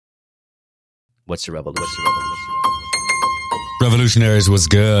What's the revolution? Revolutionaries, what's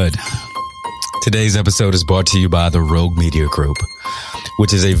good? Today's episode is brought to you by the Rogue Media Group,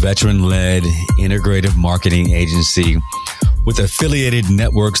 which is a veteran-led integrative marketing agency with affiliated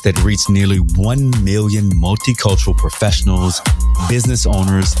networks that reach nearly 1 million multicultural professionals, business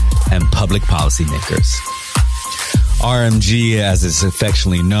owners, and public policymakers. RMG, as it's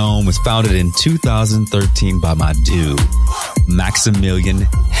affectionately known, was founded in 2013 by my dude, Maximilian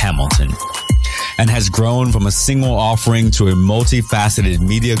Hamilton, and has grown from a single offering to a multifaceted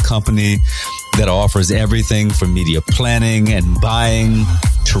media company that offers everything from media planning and buying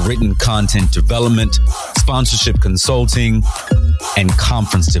to written content development, sponsorship consulting, and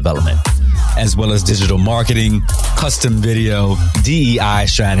conference development, as well as digital marketing, custom video, DEI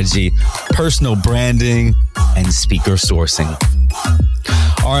strategy, personal branding, and speaker sourcing.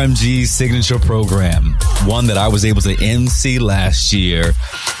 RMG's signature program, one that I was able to MC last year,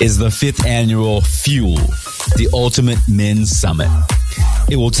 is the 5th annual Fuel, the Ultimate Men's Summit.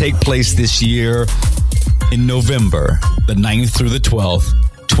 It will take place this year in November, the 9th through the 12th,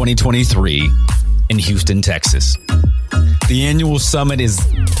 2023, in Houston, Texas. The annual summit is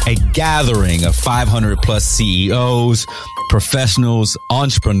a gathering of 500 plus CEOs, professionals,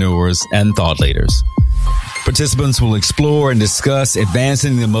 entrepreneurs, and thought leaders. Participants will explore and discuss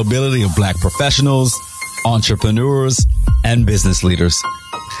advancing the mobility of Black professionals, entrepreneurs, and business leaders.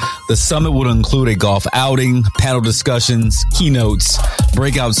 The summit will include a golf outing, panel discussions, keynotes,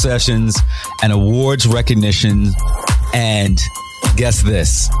 breakout sessions, and awards recognition, and guess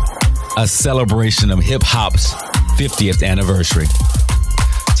this, a celebration of hip-hop's 50th anniversary.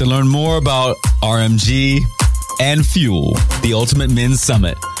 To learn more about RMG and Fuel, the Ultimate Men's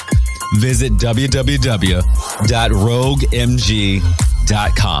Summit, visit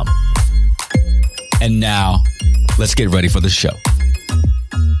www.roguemg.com. And now, let's get ready for the show.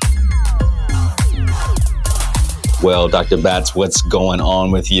 Well, Dr. Batts, what's going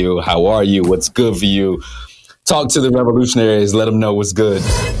on with you? How are you? What's good for you? Talk to the revolutionaries. Let them know what's good.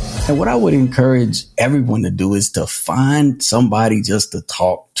 And what I would encourage everyone to do is to find somebody just to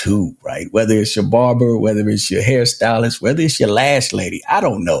talk to, right? Whether it's your barber, whether it's your hairstylist, whether it's your lash lady, I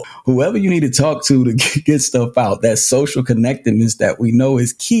don't know. Whoever you need to talk to get stuff out, that social connectedness that we know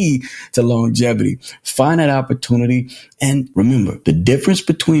is key to longevity. Find that opportunity. And remember, the difference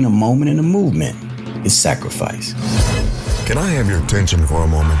between a moment and a movement is sacrifice. Can I have your attention for a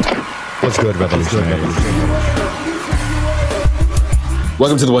moment? What's good, revolutionaries?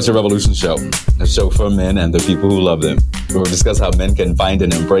 Welcome to the What's Your Revolution Show, a show for men and the people who love them, where we discuss how men can find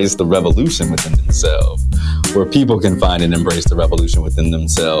and embrace the revolution within themselves, where people can find and embrace the revolution within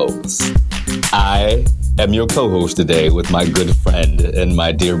themselves. I am your co-host today with my good friend and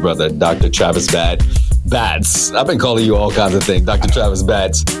my dear brother, Dr. Travis Batts. I've been calling you all kinds of things, Dr. Travis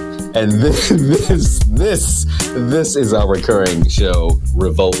Batts. And this is our recurring show,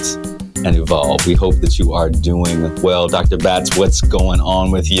 Revolt and Evolve. We hope that you are doing well. Dr. Batts, what's going on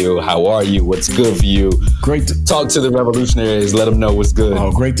with you? How are you? What's good for you? Great to talk to the revolutionaries. Let them know what's good.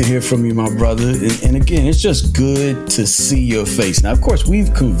 Oh, great to hear from you, my brother. And again, it's just good to see your face. Now, of course,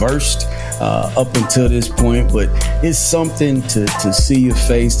 we've conversed up until this point, but it's something to see your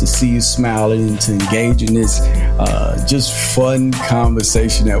face, to see you smiling, and to engage in this just fun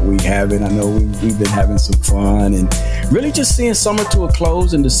conversation that we have. And I know we've been having some fun and really just seeing summer to a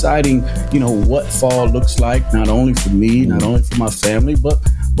close and deciding, what fall looks like, not only for me, not only for my family, but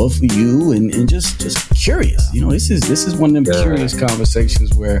for you and just curious. This is one of them curious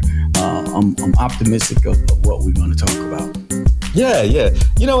conversations where I'm optimistic of what we're going to talk about. Yeah.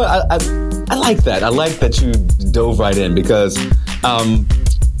 You know what? I like that. I like that you dove right in because I'm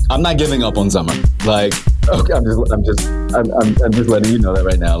not giving up on summer. Like, okay, I'm just letting you know that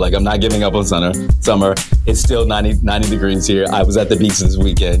right now. Like, I'm not giving up on summer. It's still 90 degrees here. I was at the beach this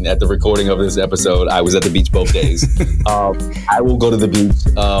weekend. At the recording of this episode, I was at the beach both days. I will go to the beach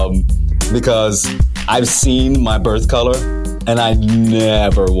because I've seen my birth color, and I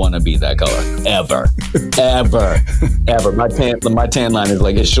never want to be that color. Ever. My tan line is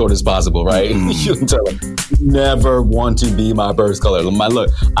like as short as possible, right? You can tell. Never want to be my birth color.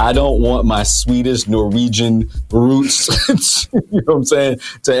 Look, I don't want my Swedish, Norwegian roots, you know what I'm saying,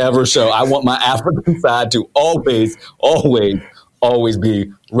 to ever show. I want my African side to always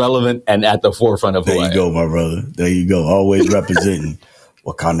be relevant and at the forefront of who I am. There you go, my brother. There you go. Always representing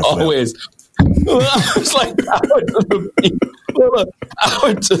what kind of always. It's like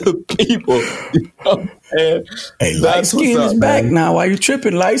out to the people. Hey, light skin is back now. Why you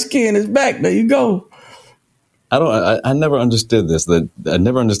tripping? Light skin is back. There you go. I never understood this. I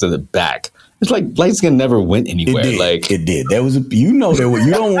never understood it back. it's like light skin never went anywhere. It did. There was you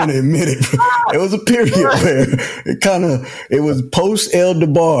don't want to admit it. There was a period where it was post El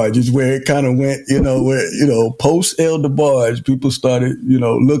DeBarge is where it kind of went, post El DeBarge, people started,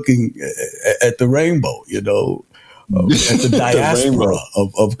 looking at the rainbow, at the diaspora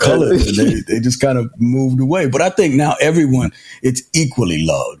of colors, and they just kind of moved away. But I think now it's equally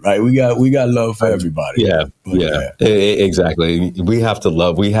loved, right? We got love for everybody. Exactly. We have to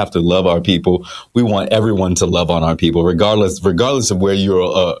love our people. We want everyone to love on our people, regardless of where you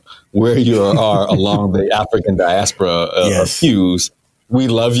are along the African diaspora of hues. We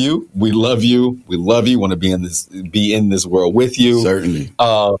love you. We love you. We love you. Want to be in this world with you. Certainly.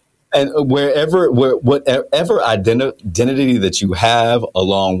 And whatever identity that you have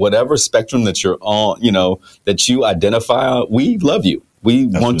along whatever spectrum that you're on, that you identify, we love you. We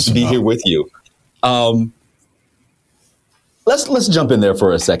want to be here with you. Let's jump in there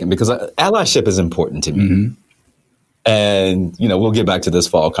for a second, because allyship is important to me. Mm-hmm. And, we'll get back to this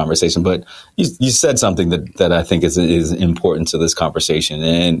fall conversation, but you said something that I think is important to this conversation.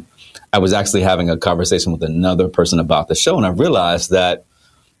 And I was actually having a conversation with another person about the show, and I realized that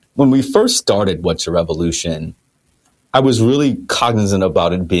when we first started What's Your Revolution, I was really cognizant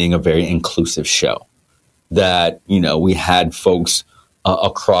about it being a very inclusive show, that, we had folks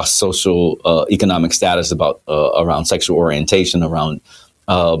across social, economic status around sexual orientation, around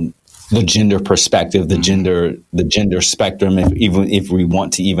the gender perspective, the gender spectrum. If we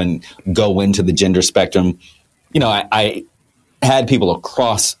want to even go into the gender spectrum, I had people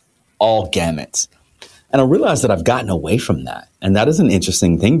across all gamuts. And I realized that I've gotten away from that. And that is an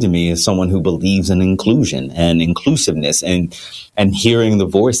interesting thing to me as someone who believes in inclusion and inclusiveness and hearing the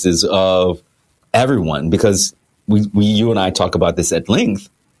voices of everyone, because you and I talk about this at length,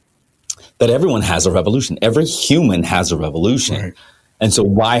 that everyone has a revolution. Every human has a revolution. Right. And so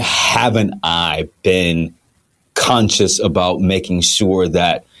why haven't I been conscious about making sure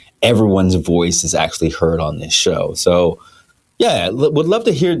that everyone's voice is actually heard on this show? So, yeah, would love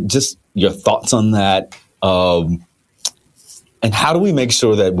to hear just your thoughts on that. And how do we make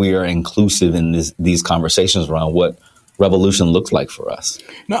sure that we are inclusive in these conversations around what revolution looks like for us?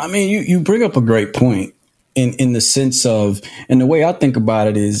 No, I mean, you bring up a great point in the sense of, and the way I think about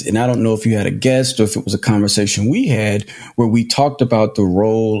it is, and I don't know if you had a guest or if it was a conversation we had where we talked about the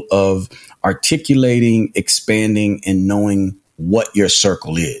role of articulating, expanding, and knowing what your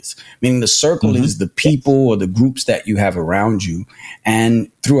circle is. Meaning the circle is the people or the groups that you have around you.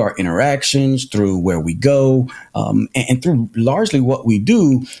 And through our interactions, through where we go, and through largely what we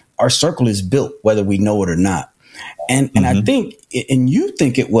do, our circle is built, whether we know it or not. And I think, and you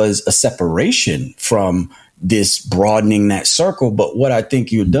think it was a separation from this broadening that circle. But what I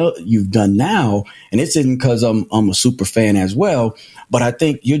think you've done now, and it's because I'm a super fan as well, but I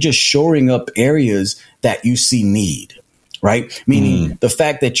think you're just shoring up areas that you see need. Right. Meaning the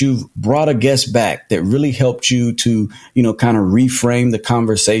fact that you've brought a guest back that really helped you to, kind of reframe the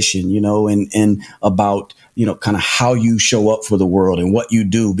conversation, and about, kind of how you show up for the world and what you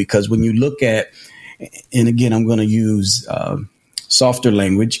do. Because when you look at, and again, I'm going to use softer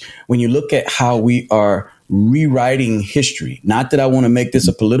language, when you look at how we are rewriting history, not that I want to make this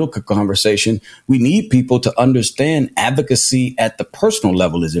a political conversation. We need people to understand advocacy at the personal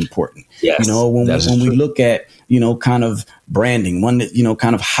level is important. Yes, when we look at, kind of branding,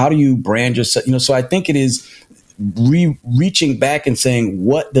 kind of how do you brand yourself? So I think it is reaching back and saying,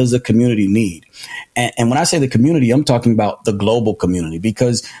 what does the community need? And when I say the community, I'm talking about the global community,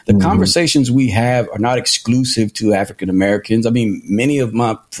 because the conversations we have are not exclusive to African Americans. I mean, many of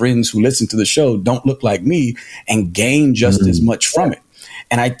my friends who listen to the show don't look like me and gain just as much from it.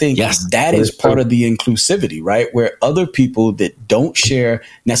 And I think that is part of the inclusivity, right? Where other people that don't share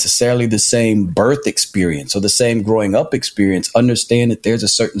necessarily the same birth experience or the same growing up experience understand that there's a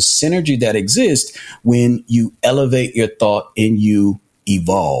certain synergy that exists when you elevate your thought and you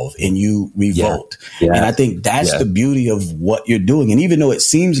evolve and you revolt. Yeah. And I think that's the beauty of what you're doing. And even though it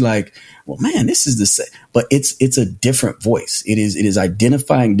seems like, well, man, this is the same, but it's a different voice. It is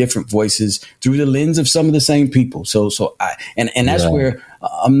identifying different voices through the lens of some of the same people. So that's where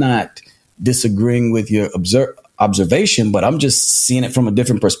I'm not disagreeing with your observation, but I'm just seeing it from a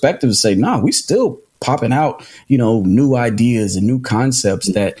different perspective and say, nah, we still popping out, new ideas and new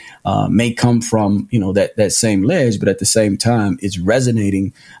concepts that may come from, that same ledge, but at the same time, it's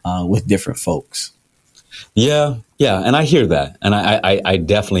resonating with different folks. Yeah. And I hear that. And I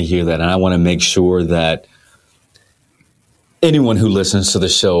definitely hear that. And I want to make sure that anyone who listens to the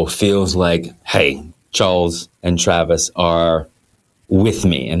show feels like, hey, Charles and Travis are with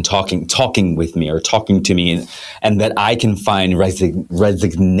me and talking with me or talking to me, and that I can find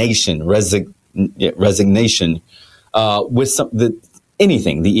resignation with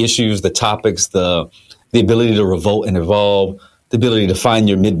anything, the issues, the topics, the ability to revolt and evolve, the ability to find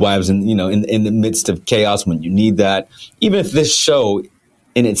your midwives in the midst of chaos when you need that. Even if this show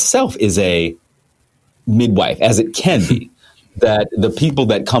in itself is a midwife, as it can be, that the people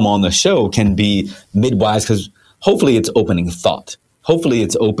that come on the show can be midwives, because hopefully it's opening thought. Hopefully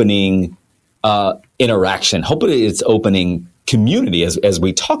it's opening interaction. Hopefully it's opening community, as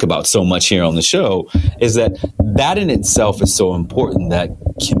we talk about so much here on the show, is that in itself is so important, that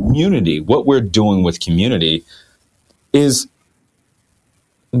community, what we're doing with community, is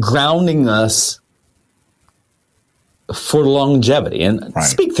grounding us for longevity. And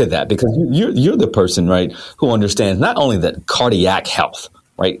speak to that, because you're the person, right, who understands not only that cardiac health,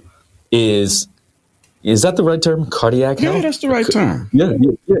 right, is that the right term? Cardiac health? Yeah, that's the right term. Yeah.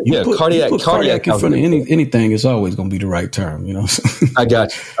 Cardiac in health. front of anything, it's always going to be the right term, I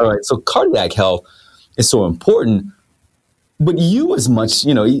got you. All right. So cardiac health is so important, but you as much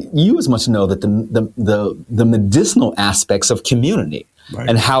know that the medicinal aspects of community, right,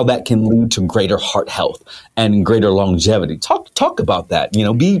 and how that can lead to greater heart health and greater longevity. Talk about that.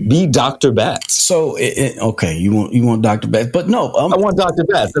 Be Dr. Batts. So, okay, you want Dr. Batts, but no, I want Dr.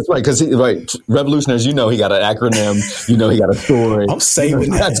 Batts. That's right, because Revolutionaries. He got an acronym. He got a story. I'm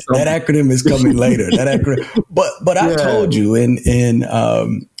saving that. That acronym is coming later. That acronym, but I told you,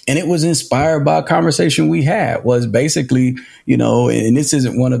 and it was inspired by a conversation we had, was basically, and this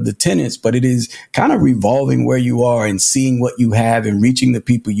isn't one of the tenets, but it is kind of revolving where you are and seeing what you have and reaching the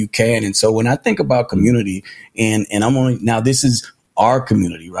people you can. And so when I think about community, and now this is our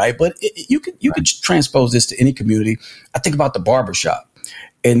community, right? But you could transpose this to any community. I think about the barbershop.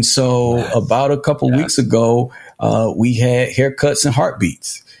 And so about a couple weeks ago, we had haircuts and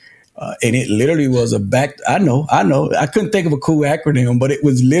heartbeats. And it literally was I know. I couldn't think of a cool acronym, but it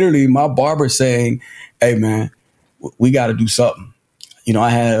was literally my barber saying, "Hey, man, we got to do something." I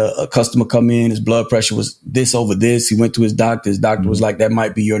had a customer come in. His blood pressure was this over this. He went to his doctor. His doctor was like, "That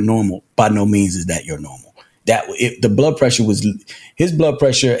might be your normal." By no means is that your normal. The blood pressure was his blood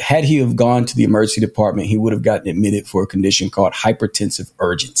pressure. Had he have gone to the emergency department, he would have gotten admitted for a condition called hypertensive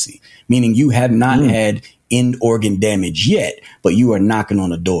urgency, meaning you have not had end organ damage yet, but you are knocking on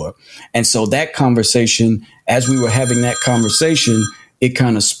the door. And so that conversation, as we were having that conversation, it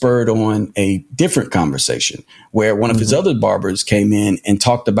kind of spurred on a different conversation where one of his other barbers came in and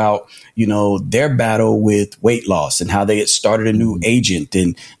talked about, their battle with weight loss and how they had started a new agent,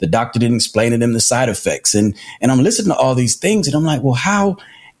 and the doctor didn't explain to them the side effects. And I'm listening to all these things and I'm like, well, how?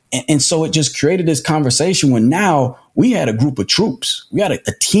 And so it just created this conversation when now we had a group of troops. We had a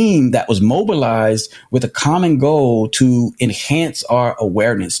team that was mobilized with a common goal to enhance our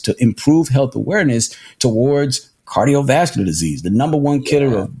awareness, to improve health awareness towards cardiovascular disease, the number one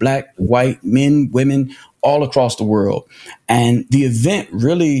killer of Black, white, men, women, all across the world. And the event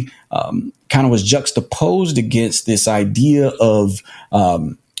really kind of was juxtaposed against this idea of,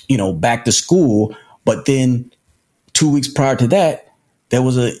 back to school. But then 2 weeks prior to that, there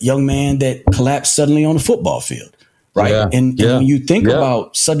was a young man that collapsed suddenly on the football field. Right. Yeah, and when you think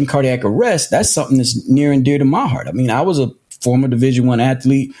about sudden cardiac arrest, that's something that's near and dear to my heart. I mean, I was a former Division I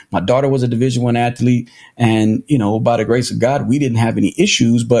athlete. My daughter was a Division I athlete. And, by the grace of God, we didn't have any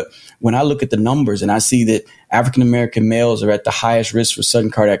issues. But when I look at the numbers and I see that African-American males are at the highest risk for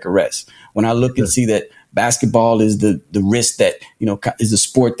sudden cardiac arrest, when I look and see that basketball is the risk that, is the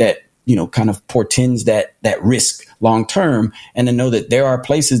sport that, kind of portends that risk long term, and to know that there are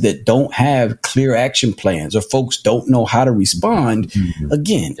places that don't have clear action plans or folks don't know how to respond.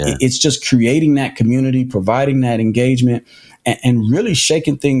 Again, it's just creating that community, providing that engagement, and really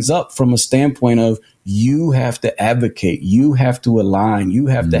shaking things up from a standpoint of you have to advocate, you have to align, you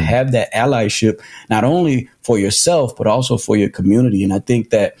have to have that allyship, not only for yourself, but also for your community. And I think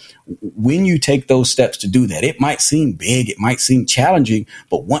that when you take those steps to do that, it might seem big, it might seem challenging,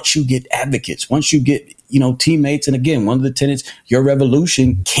 but once you get advocates, once you get, teammates, and again, one of the tenets, your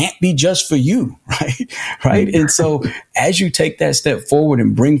revolution can't be just for you, right? Right. And so as you take that step forward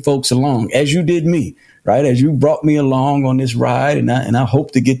and bring folks along, as you did me, right, as you brought me along on this ride, and I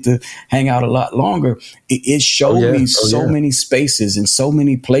hope to get to hang out a lot longer, it showed me so many spaces and so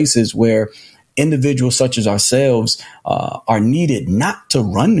many places where individuals such as ourselves are needed not to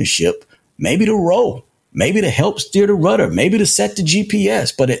run the ship, maybe to row, maybe to help steer the rudder, maybe to set the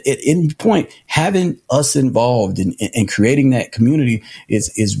GPS. But at any point, having us involved in creating that community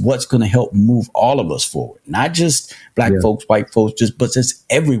is what's going to help move all of us forward. Not just Black folks, white folks, but just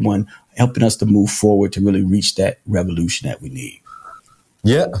everyone helping us to move forward to really reach that revolution that we need.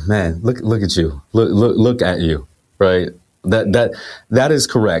 Yeah, man, look at you. Look at you. Right. That is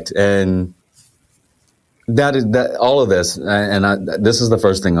correct. And that all of this, this is the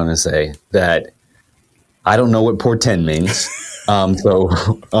first thing I'm going to say, that I don't know what portend means. So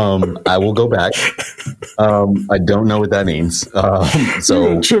I will go back. I don't know what that means. So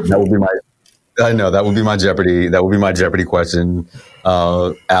that would be that would be my Jeopardy. That would be my Jeopardy question.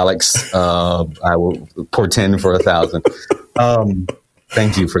 Alex, I will portend for 1,000.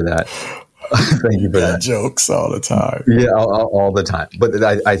 Thank you for that. Thank you for that. Jokes all the time. Yeah, all the time. But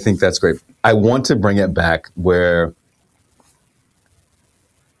I think that's great. I want to bring it back where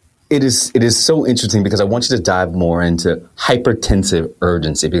it is so interesting, because I want you to dive more into hypertensive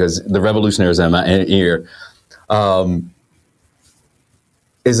urgency, because the revolutionaries in my ear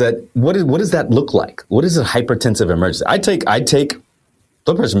is that what does that look like? What is a hypertensive emergency? I take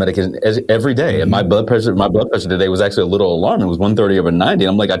blood pressure medication every day, and my blood pressure today was actually a little alarming. It was 130/90. And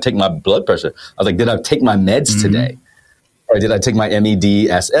I'm like, I take my blood pressure. I was like, did I take my meds today? Or did I take my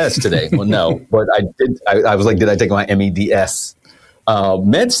MEDSS today? Well, no, but I did. I was like, did I take my MEDS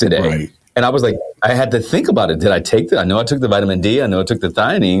meds today? Right. And I was like, I had to think about it. Did I take that? I know I took the vitamin D. I know I took the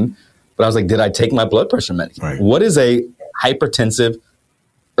thiamine, but I was like, did I take my blood pressure medication? Right. What is a hypertensive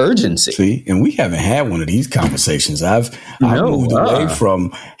urgency? See, and we haven't had one of these conversations. I've moved away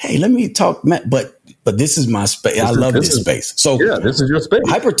from, hey, let me talk, but this is my space. I love this space. So yeah, this is your space.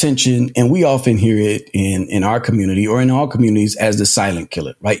 Hypertension, and we often hear it in our community or in all communities as the silent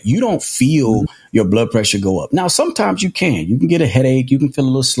killer, right? You don't feel your blood pressure go up. Now, sometimes you can get a headache. You can feel a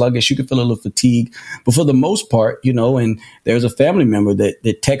little sluggish. You can feel a little fatigue. But for the most part, and there's a family member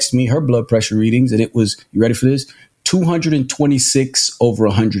that texted me her blood pressure readings, and it was, you ready for this?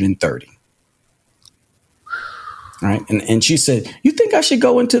 226/130. Right. And she said, you think I should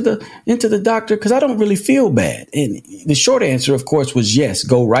go into the doctor? Because I don't really feel bad. And the short answer, of course, was yes.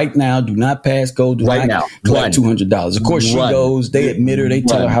 Go right now. Do not pass go. Do right not now. Collect $200. Of course, she goes. They admit her. They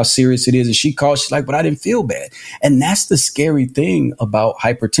tell her how serious it is. And she calls. She's like, but I didn't feel bad. And that's the scary thing about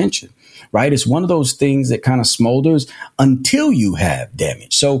hypertension. Right. It's one of those things that kind of smolders until you have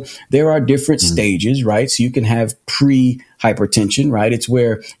damage. So there are different stages. Right. So you can have pre-hypertension. Right. It's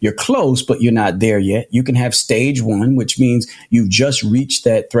where you're close, but you're not there yet. You can have stage 1, which means you've just reached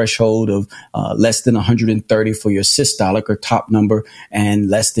that threshold of less than 130 for your systolic or top number and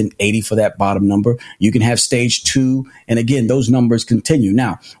less than 80 for that bottom number. You can have stage 2. And again, those numbers continue.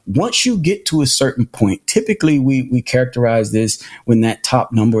 Now, once you get to a certain point, typically we characterize this when that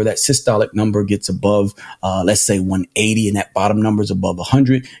top number, that systolic number gets above, let's say 180, and that bottom number is above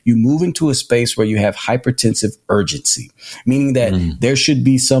 100. You move into a space where you have hypertensive urgency, meaning that there should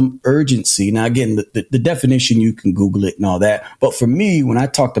be some urgency. Now, again, the definition, you can Google it and all that. But for me, when I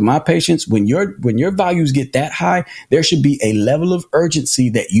talk to my patients, when your values get that high, there should be a level of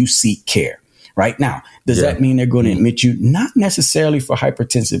urgency that you seek care. Right now, does that mean they're going to admit you? Not necessarily for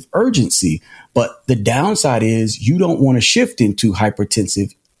hypertensive urgency, but the downside is you don't want to shift into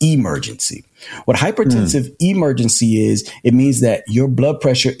hypertensive emergency. What hypertensive emergency is, it means that your blood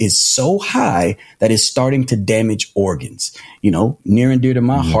pressure is so high that it's starting to damage organs. Near and dear to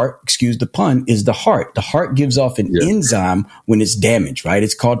my heart, excuse the pun, is the heart. The heart gives off an enzyme when it's damaged, right?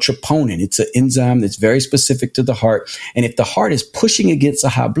 It's called troponin. It's an enzyme that's very specific to the heart. And if the heart is pushing against a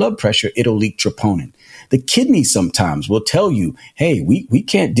high blood pressure, it'll leak troponin. The kidney sometimes will tell you, hey, we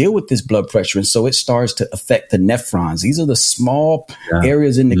can't deal with this blood pressure. And so it starts to affect the nephrons. These are the small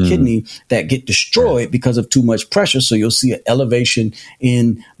areas in the kidney that get destroyed because of too much pressure. So you'll see an elevation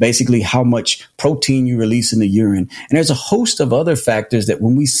in basically how much protein you release in the urine. And there's a host of other factors that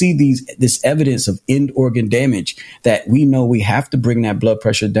when we see this evidence of end organ damage, that we know we have to bring that blood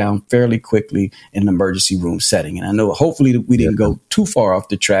pressure down fairly quickly in an emergency room setting. And I know hopefully we didn't go too far off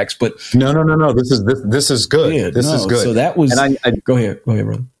the tracks, but no. This is good. Yeah, this is good. So that was, and I go ahead,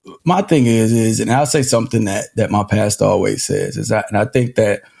 brother. My thing is, and I'll say something that my pastor always says and I think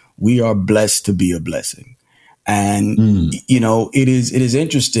that we are blessed to be a blessing. And, it is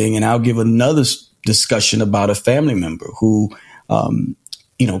interesting. And I'll give another discussion about a family member who,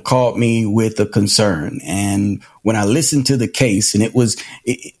 called me with a concern. And when I listened to the case, and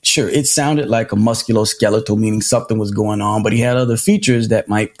it sounded like a musculoskeletal, meaning something was going on, but he had other features that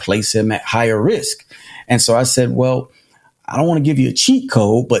might place him at higher risk. And so I said, well, I don't want to give you a cheat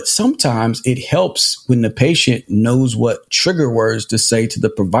code, but sometimes it helps when the patient knows what trigger words to say to the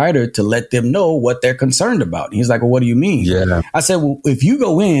provider to let them know what they're concerned about. And he's like, well, what do you mean? Yeah. I said, well, if you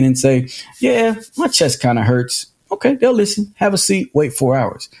go in and say, yeah, my chest kind of hurts. Okay, they'll listen, have a seat, wait 4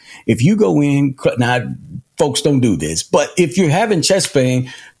 hours. If you go in, now folks don't do this, but if you're having chest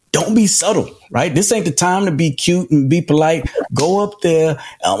pain, don't be subtle, right? This ain't the time to be cute and be polite. Go up there.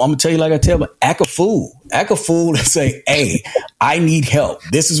 I'm going to tell you like I tell, but act a fool and say, hey, I need help.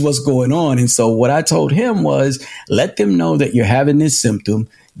 This is what's going on. And so what I told him was, let them know that you're having this symptom.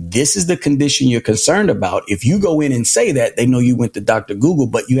 This is the condition you're concerned about. If you go in and say that, they know you went to Dr. Google,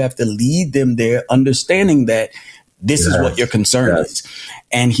 but you have to lead them there understanding that this is what your concern is.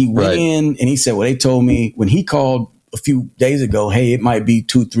 And he went in and he said, well, they told me when he called a few days ago, hey, it might be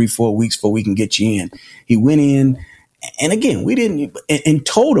 2, 3, 4 weeks before we can get you in. He went in, and again, we didn't, and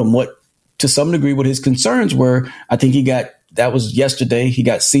told him what, to some degree, what his concerns were. I think that was yesterday. He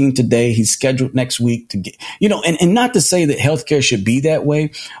got seen today. He's scheduled next week to get, and not to say that healthcare should be that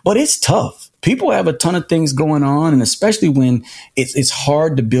way, but it's tough. People have a ton of things going on, and especially when it's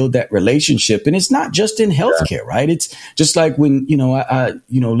hard to build that relationship. And it's not just in healthcare, right? It's just like when, I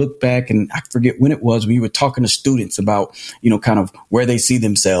look back and I forget when it was, when you were talking to students about, kind of where they see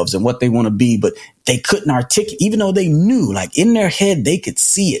themselves and what they want to be, but they couldn't articulate, even though they knew, like in their head, they could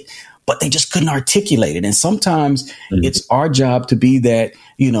see it, but they just couldn't articulate it. And sometimes it's our job to be that,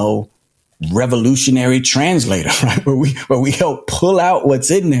 revolutionary translator, right? Where we help pull out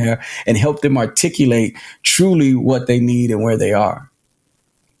what's in there and help them articulate truly what they need and where they are.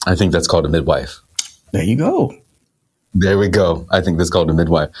 I think that's called a midwife. There you go. There we go. I think that's called a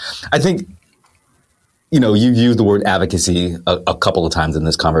midwife. I think, you used the word advocacy a couple of times in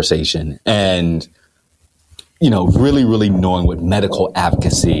this conversation, and, really, really knowing what medical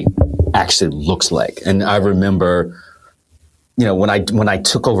advocacy actually looks like. And I remember, when I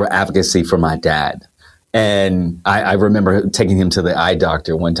took over advocacy for my dad, and I remember taking him to the eye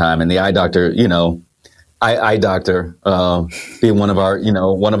doctor one time, and the eye doctor, eye doctor, being one of our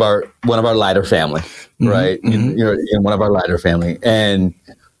lighter family, right? In one of our lighter family, and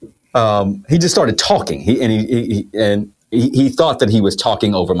he just started talking. He thought that he was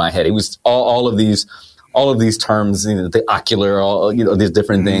talking over my head. He was all of these terms, the ocular, these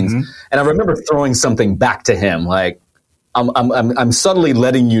different things. And I remember throwing something back to him, like, I'm subtly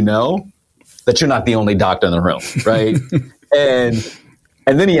letting you know that you're not the only doctor in the room, right?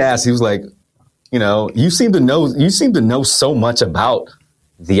 and then he asked, he was like, you seem to know so much about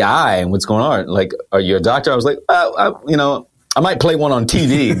the eye and what's going on. Like, are you a doctor? I was like, I might play one on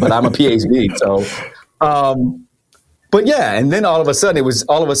TV, but I'm a PhD. So, but yeah, and then all of a sudden it was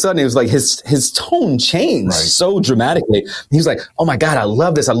like his tone changed so dramatically. He was like, "Oh my God, I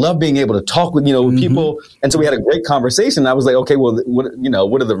love this! I love being able to talk with with people." And so we had a great conversation. I was like, "Okay, well, what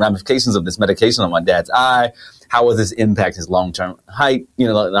are the ramifications of this medication on my dad's eye? How will this impact his long-term height?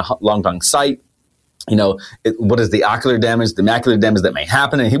 Long-term sight? What is the ocular damage, the macular damage that may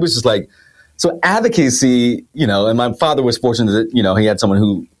happen?" And he was just like, so advocacy, and my father was fortunate that he had someone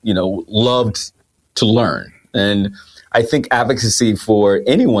who loved to learn. And I think advocacy for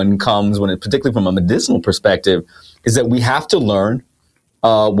anyone comes particularly from a medicinal perspective, is that we have to learn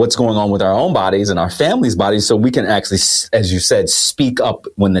what's going on with our own bodies and our family's bodies, so we can actually, as you said, speak up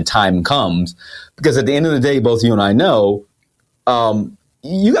when the time comes. Because at the end of the day, both you and I know,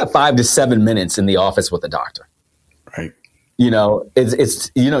 you got 5 to 7 minutes in the office with a doctor. Right.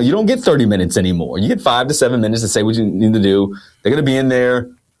 It's you don't get 30 minutes anymore. You get 5 to 7 minutes to say what you need to do. They're going to be in there,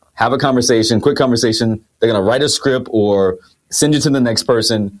 have a conversation, quick conversation. They're going to write a script or send you to the next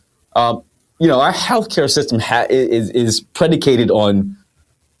person. Our healthcare system is predicated on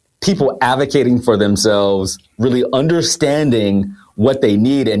people advocating for themselves, really understanding what they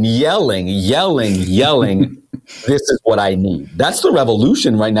need and yelling, this is what I need. That's the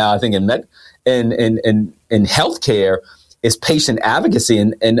revolution right now, I think, in healthcare, is patient advocacy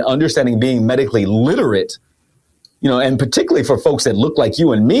and understanding, being medically literate. And particularly for folks that look like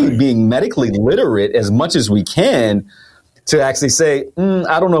you and me, being medically literate as much as we can to actually say,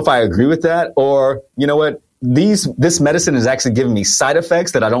 I don't know if I agree with that, or you know what, this medicine is actually giving me side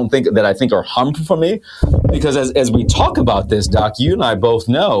effects that I think are harmful for me. Because as we talk about this, Doc, you and I both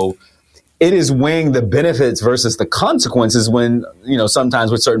know it is weighing the benefits versus the consequences when,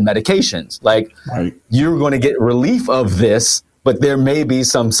 sometimes with certain medications, like you're going to get relief of this, but there may be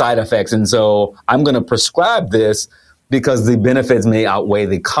some side effects. And so I'm going to prescribe this because the benefits may outweigh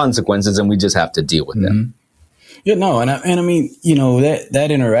the consequences, and we just have to deal with them. Yeah, no. And I mean, that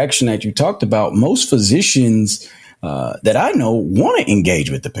interaction that you talked about, most physicians that I know want to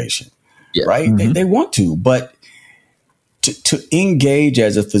engage with the patient, right? They want to, but to engage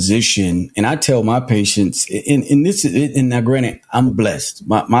as a physician, and I tell my patients, and now granted, I'm blessed.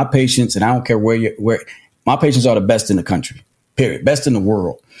 My patients, and I don't care where my patients are the best in the country. Period. Best in the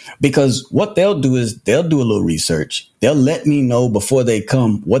world. Because what they'll do is they'll do a little research. They'll let me know before they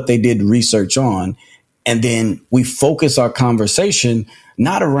come what they did research on. And then we focus our conversation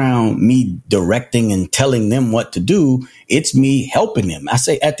not around me directing and telling them what to do. It's me helping them. I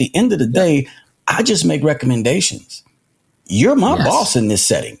say at the end of the day, I just make recommendations. You're my boss in this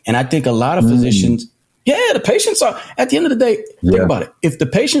setting. And I think a lot of physicians, the patients are, at the end of the day, think about it. If the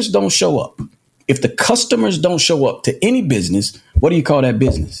patients don't show up, if the customers don't show up to any business, what do you call that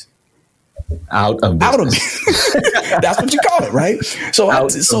business? Out of business. That's what you call it, right? So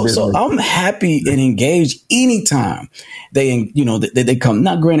I'm happy and engaged anytime they come.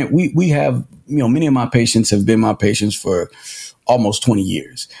 Now, granted, we have, many of my patients have been my patients for almost 20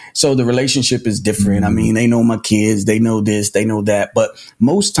 years. So the relationship is different. I mean, they know my kids, they know this, they know that. But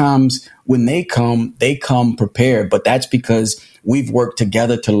most times when they come prepared. But that's because we've worked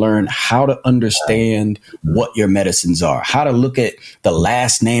together to learn how to understand what your medicines are, how to look at the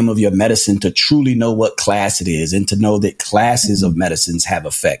last name of your medicine to truly know what class it is, and to know that classes of medicines have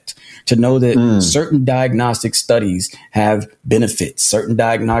effect, to know that certain diagnostic studies have benefits. Certain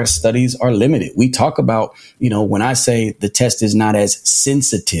diagnostic studies are limited. We talk about, when I say the test is not as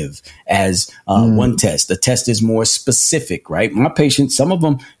sensitive as one test, the test is more specific, right? My patients, some of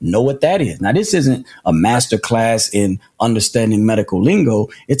them know what that is. Now, this isn't a master class in understanding medical lingo.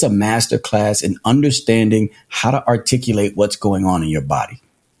 It's a master class in understanding how to articulate what's going on in your body.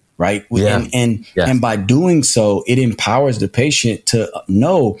 Right. Yeah. And by doing so, it empowers the patient to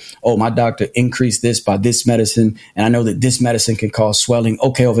know, oh, my doctor increased this by this medicine. And I know that this medicine can cause swelling.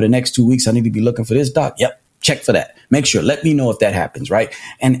 OK, over the next 2 weeks, I need to be looking for this doc. Yep. Check for that. Make sure. Let me know if that happens. Right.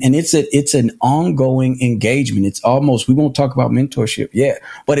 And it's an ongoing engagement. It's almost, we won't talk about mentorship. Yeah.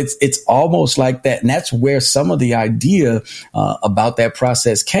 But it's almost like that. And that's where some of the idea about that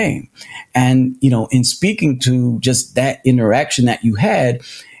process came. And, in speaking to just that interaction that you had,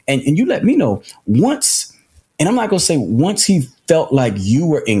 and you let me know once, and I'm not going to say once he felt like you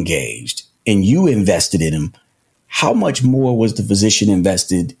were engaged and you invested in him, how much more was the physician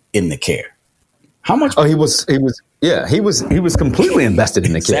invested in the care? How much? Oh, he was completely invested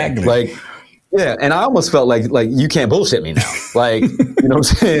in the exactly. care. And I almost felt like you can't bullshit me now. Like, you know what I'm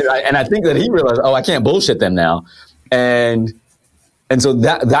saying? And I think that he realized, I can't bullshit them now. And so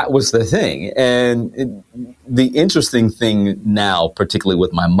that was the thing. And the interesting thing now, particularly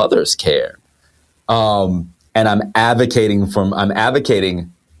with my mother's care, and I'm advocating,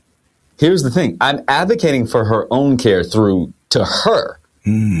 here's the thing, I'm advocating for her own care through to her.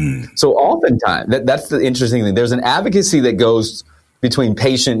 So oftentimes, that's the interesting thing. There's an advocacy that goes between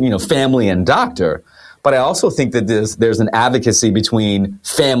patient, family and doctor. But I also think that there's an advocacy between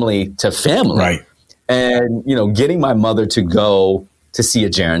family to family. Right. And, getting my mother to go to see a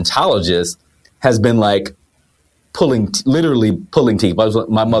gerontologist has been like literally pulling teeth.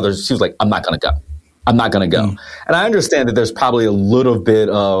 My mother, she was like, I'm not going to go. I'm not going to go. And I understand that there's probably a little bit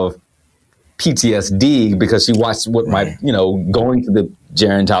of PTSD because she watched what going to the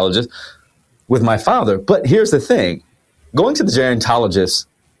gerontologist with my father. But here's the thing, going to the gerontologist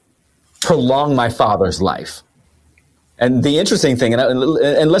prolonged my father's life. And the interesting thing,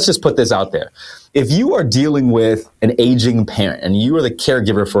 and let's just put this out there. If you are dealing with an aging parent and you are the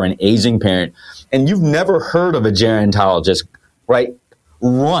caregiver for an aging parent and you've never heard of a gerontologist, right?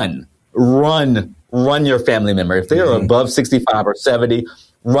 Run your family member. If they are above 65 or 70,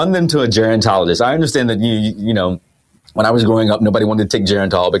 run them to a gerontologist. I understand that when I was growing up, nobody wanted to take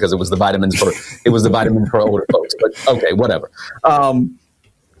Gerontol because it was the vitamin for older folks. But okay, whatever.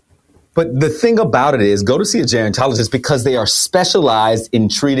 But the thing about it is, go to see a gerontologist because they are specialized in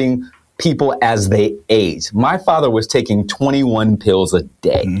treating people as they age. My father was taking 21 pills a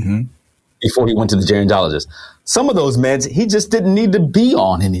day before he went to the gerontologist. Some of those meds he just didn't need to be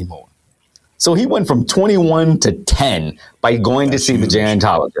on anymore. So he went from 21 to 10 by going to see the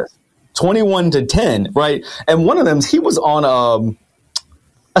gerontologist. 21 to 10, right? And one of them, he was on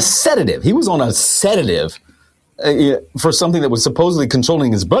a sedative. He was on a sedative for something that was supposedly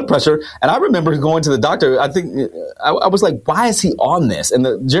controlling his blood pressure. And I remember going to the doctor. I think I was like, why is he on this? And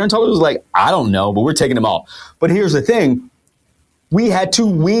the gerontologist was like, I don't know, but we're taking him off. But here's the thing. We had to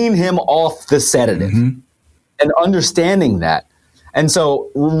wean him off the sedative and understanding that. And so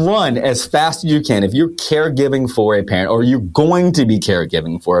run as fast as you can. If you're caregiving for a parent or you're going to be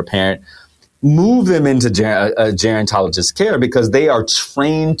caregiving for a parent, move them into a gerontologist care because they are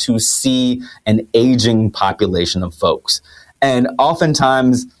trained to see an aging population of folks. And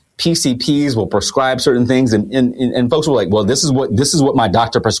oftentimes PCPs will prescribe certain things and folks were like, well, this is what my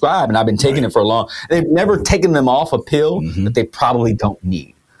doctor prescribed and I've been taking it for a long. They've never taken them off a pill that they probably don't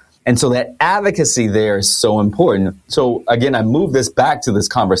need. And so that advocacy there is so important. So again, I move this back to this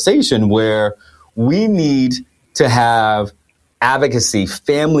conversation where we need to have advocacy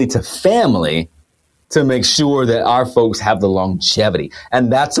family to family to make sure that our folks have the longevity.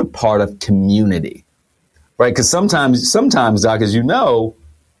 And that's a part of community, right? Because sometimes, Doc, as you know,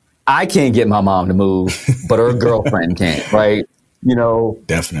 I can't get my mom to move, but her girlfriend can't, right?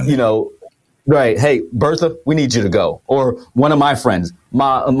 Definitely. Right. Hey, Bertha, we need you to go. Or one of my friends,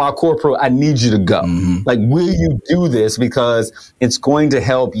 my corporal, I need you to go. Mm-hmm. Like, will you do this? Because it's going to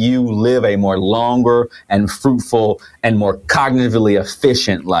help you live a more longer and fruitful and more cognitively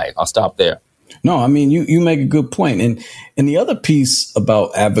efficient life. I'll stop there. No, I mean, you make a good point. And the other piece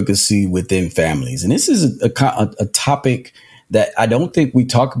about advocacy within families, and this is a topic that I don't think we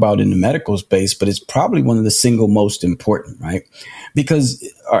talk about in the medical space, but it's probably one of the single most important, right? Because,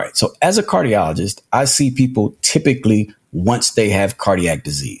 all right, so as a cardiologist, I see people typically once they have cardiac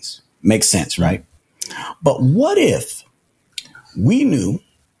disease. Makes sense, right? But what if we knew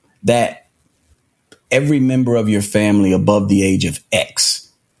that every member of your family above the age of X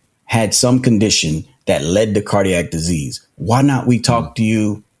had some condition that led to cardiac disease? Why not we talk to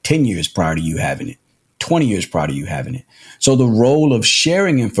you 10 years prior to you having it, 20 years prior to you having it? So the role of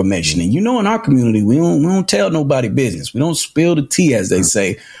sharing information, and in our community, we don't tell nobody business. We don't spill the tea, as they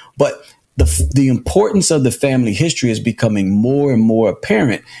say. But the importance of the family history is becoming more and more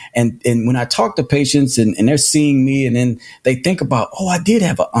apparent. And when I talk to patients and they're seeing me, and then they think about, oh, I did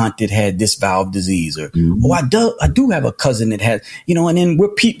have an aunt that had this valve disease, or oh, I do have a cousin that has, and then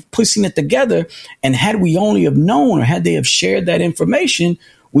we're pushing it together. And had we only have known, or had they have shared that information,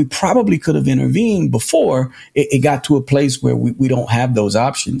 we probably could have intervened before it got to a place where we don't have those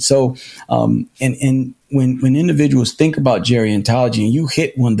options. So, and when individuals think about gerontology, and you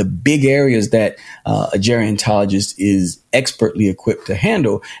hit one of the big areas that a gerontologist is expertly equipped to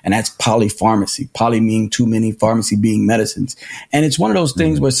handle, and that's polypharmacy. Poly meaning too many, pharmacy being medicines. And it's one of those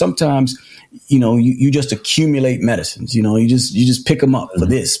things where sometimes, you just accumulate medicines. You just pick them up for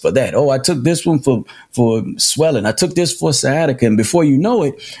this, for that. Oh, I took this one for swelling. I took this for sciatica. And before you know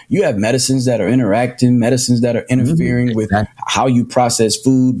it, you have medicines that are interacting, medicines that are interfering with how you process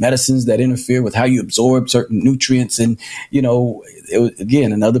food, medicines that interfere with how you absorb certain nutrients. And,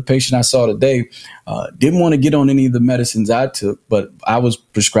 again, another patient I saw today didn't want to get on any of the medicines I took, but I was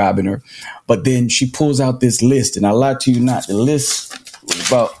prescribing her. But then she pulls out this list, and I lie to you not, the list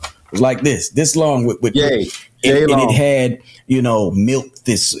was like this long with and it had, milk.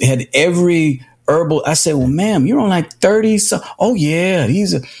 It had every herbal. I said, well, ma'am, you're on like 30. So, oh yeah,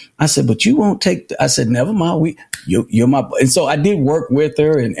 I said, but you won't take, I said, never mind. You're my, and so I did work with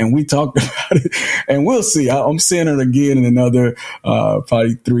her and we talked about it, and we'll see. I'm seeing her again in another,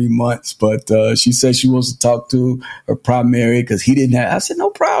 probably 3 months, but, she said she wants to talk to her primary because he didn't have, I said, no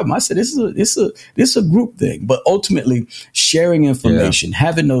problem. I said, this is a group thing, but ultimately sharing information,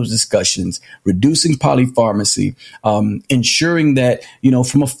 having those discussions, reducing polypharmacy, ensuring that,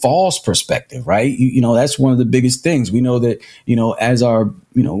 from a falls perspective, right? That's one of the biggest things. We know that, as our,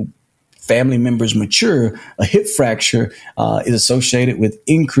 family members mature, a hip fracture is associated with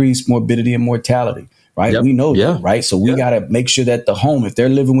increased morbidity and mortality, right? Yep. We know that, right? So we got to make sure that the home, if they're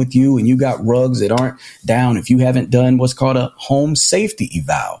living with you and you got rugs that aren't down, if you haven't done what's called a home safety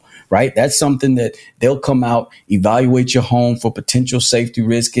eval, right? That's something that they'll come out, evaluate your home for potential safety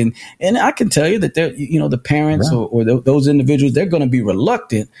risk. And I can tell you that they're, the parents or those individuals, they're going to be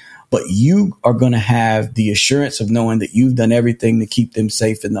reluctant, but you are going to have the assurance of knowing that you've done everything to keep them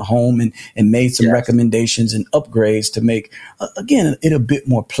safe in the home and made some recommendations and upgrades to make, again, it a bit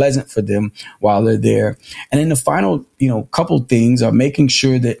more pleasant for them while they're there. And then the final, couple things are making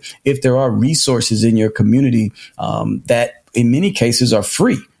sure that if there are resources in your community that in many cases are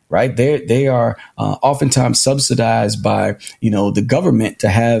free. Right. They are oftentimes subsidized by, the government to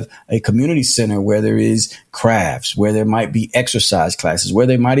have a community center where there is crafts, where there might be exercise classes, where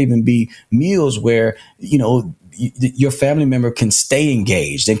there might even be meals where, your family member can stay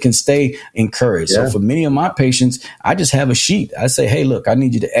engaged and can stay encouraged. So for many of my patients, I just have a sheet. I say, hey, look, I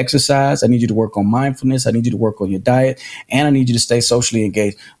need you to exercise. I need you to work on mindfulness. I need you to work on your diet, and I need you to stay socially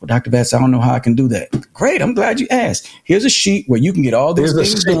engaged. Well, Dr. Batts, I don't know how I can do that. Great. I'm glad you asked. Here's a sheet where you can get all these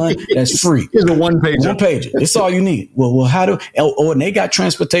things done. That's free. Here's a one-pager. One-pager. That's all you need. Well, and they got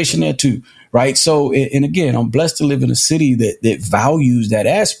transportation there too. Right. So, and again, I'm blessed to live in a city that values that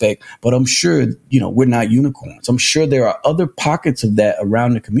aspect, but I'm sure, we're not unicorns. I'm sure there are other pockets of that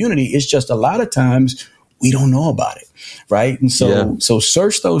around the community. It's just a lot of times we don't know about it. Right. And so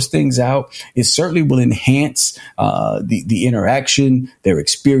search those things out. It certainly will enhance the interaction, their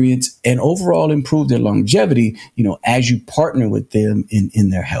experience, and overall improve their longevity, as you partner with them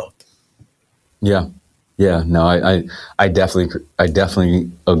in their health. Yeah. Yeah. No, I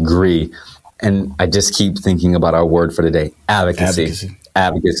definitely agree. And I just keep thinking about our word for today, advocacy.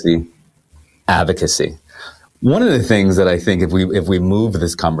 advocacy. One of the things that I think if we move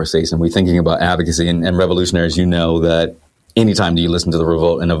this conversation, we're thinking about advocacy and revolutionaries, you know that anytime you listen to the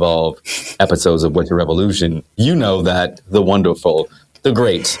Revolt and Evolve episodes of What's Your Revolution, you know that the wonderful, the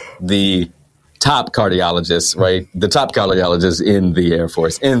great, the top cardiologist, right? The top cardiologist in the Air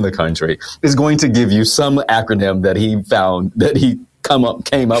Force, in the country, is going to give you some acronym that he found, that he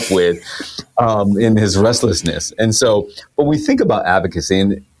came up with in his restlessness. And so when we think about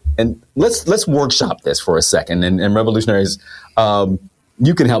advocacy, and let's workshop this for a second, and revolutionaries,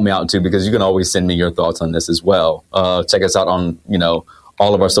 you can help me out too, because you can always send me your thoughts on this as well. Check us out on,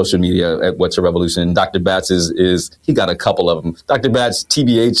 all of our social media at What's Your Revolution. Dr. Batts is he got a couple of them. Dr. Batts,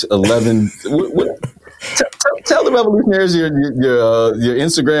 TBH 11. Tell the revolutionaries your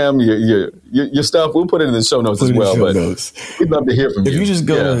Instagram, your stuff. We'll put it in the show notes as well. But we'd love to hear from you. If you just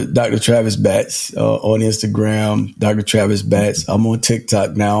go to Dr. Travis Batts on Instagram, Dr. Travis Batts. I'm on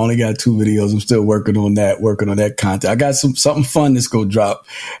TikTok now. I only got 2 videos. I'm still working on that content. I got something fun that's going to drop.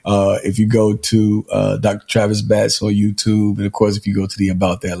 If you go to Dr. Travis Batts on YouTube, and of course, if you go to the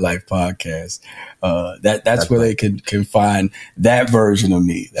About That Life podcast, that's where they can find that version of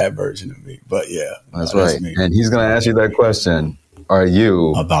me. But yeah, that's right. Me. And he's going to ask you that question. Are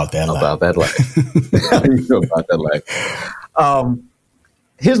you about that life? Are you about that life?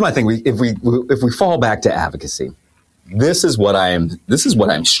 Here's my thing. If we fall back to advocacy, this is what I'm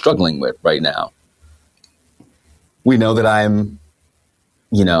struggling with right now. We know that I'm,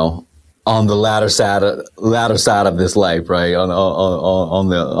 on the latter side of this life, right?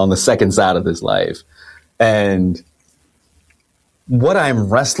 On the second side of this life. And what I'm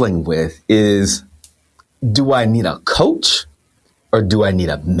wrestling with is, do I need a coach or do I need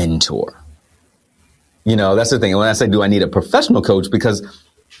a mentor? That's the thing. When I say, do I need a professional coach? Because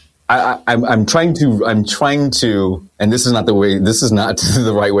I'm trying to, and this is not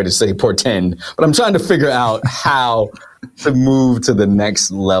the right way to say portend, but I'm trying to figure out how to move to the next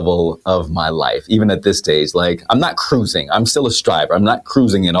level of my life, even at this stage. Like, I'm not cruising. I'm still a striver. I'm not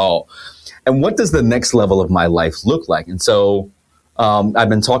cruising at all. And what does the next level of my life look like? And so I've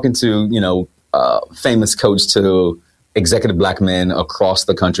been talking to, famous coach to executive Black men across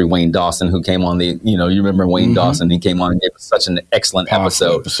the country, Wayne Dawson, who came on you remember Wayne Dawson? He came on and gave such an excellent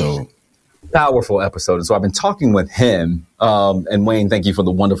powerful episode. And so I've been talking with him. And Wayne, thank you for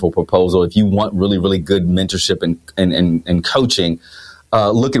the wonderful proposal. If you want really, really good mentorship and coaching,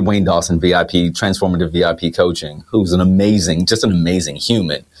 look at Wayne Dawson, VIP, Transformative VIP Coaching, who's an amazing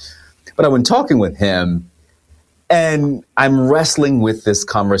human. But I've been talking with him, and I'm wrestling with this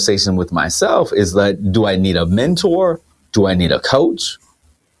conversation with myself, is that, do I need a mentor? Do I need a coach?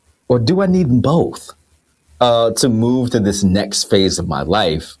 Or do I need both to move to this next phase of my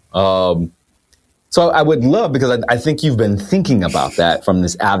life? So I would love, because I think you've been thinking about that from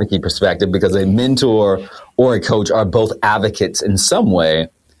this advocate perspective, because a mentor or a coach are both advocates in some way.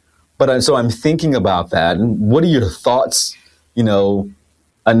 But so I'm thinking about that. And what are your thoughts?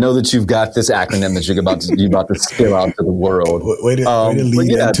 I know that you've got this acronym that you're about to spill out to the world. Way to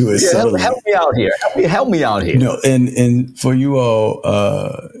lead into it. Help me out here. Help me out here. And for you all,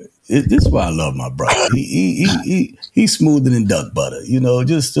 this is why I love my brother. He's smoother than duck butter.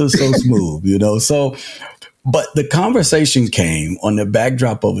 Just so smooth. So, but the conversation came on the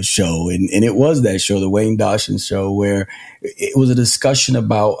backdrop of a show, and it was that show, the Wayne Dawson show, where it was a discussion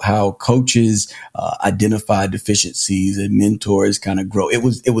about how coaches identify deficiencies and mentors kind of grow. It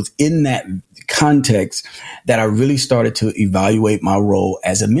was in that context that I really started to evaluate my role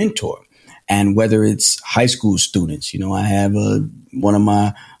as a mentor. And whether it's high school students, I have one of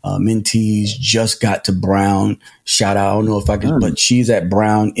my mentees just got to Brown. Shout out, I don't know if I can, but she's at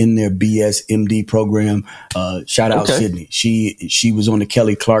Brown in their BS MD program. Shout out Sydney. She was on the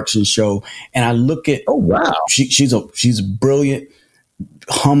Kelly Clarkson show, and I look at she's brilliant,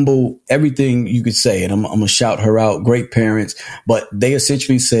 humble, everything you could say, and I'm gonna shout her out. Great parents, but they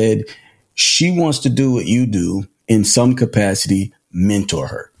essentially said she wants to do what you do in some capacity. Mentor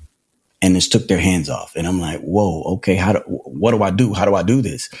her. And just took their hands off. And I'm like, whoa, okay, what do I do? How do I do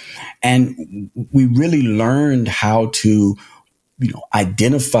this? And we really learned how to,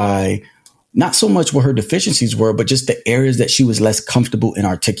 identify not so much what her deficiencies were, but just the areas that she was less comfortable in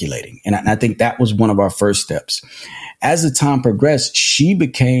articulating. And I think that was one of our first steps. As the time progressed, she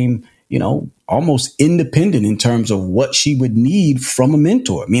became, almost independent in terms of what she would need from a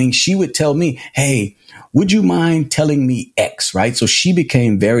mentor, meaning she would tell me, hey, would you mind telling me X, right? So she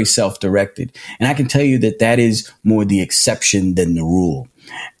became very self-directed. And I can tell you that is more the exception than the rule.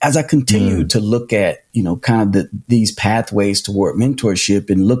 As I continued to look at, kind of these pathways toward mentorship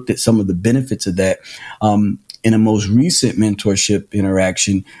and looked at some of the benefits of that, in a most recent mentorship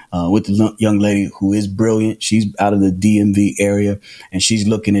interaction with the young lady who is brilliant. She's out of the DMV area, and she's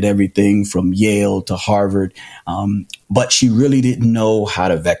looking at everything from Yale to Harvard. But she really didn't know how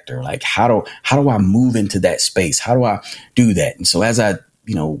to vector. Like, how do I move into that space? How do I do that? And so as I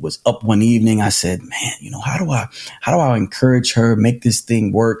was up one evening, I said, man, how do I encourage her, make this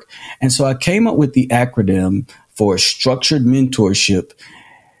thing work? And so I came up with the acronym for structured mentorship.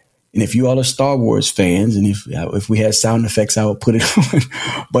 And if you all are Star Wars fans, and if we had sound effects, I would put it on,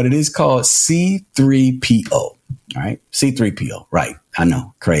 but it is called C3PO. All right. C3PO. Right. I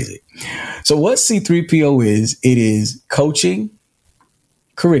know. Crazy. So what C3PO is, it is coaching,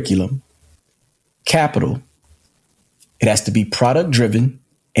 curriculum, capital. It has to be product driven,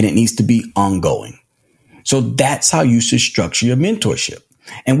 and it needs to be ongoing. So that's how you should structure your mentorship.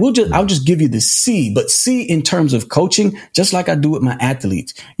 And I'll just give you the C, but C in terms of coaching, just like I do with my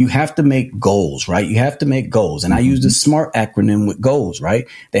athletes, you have to make goals, right? You have to make goals. And I use the SMART acronym with goals, right?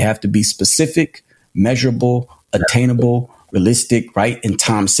 They have to be specific, measurable, attainable, realistic, right? And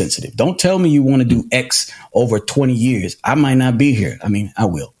time sensitive. Don't tell me you want to do X over 20 years. I might not be here. I mean, I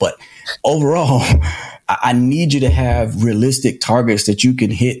will, but overall, I need you to have realistic targets that you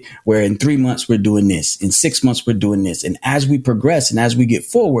can hit, where in 3 months we're doing this, in 6 months we're doing this. And as we progress and as we get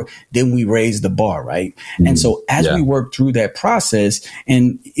forward, then we raise the bar, right? And so as we work through that process,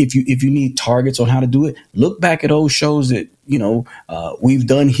 and if you need targets on how to do it, look back at those shows that we've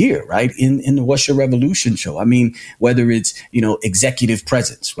done here, right? In the What's Your Revolution show. I mean, whether it's, executive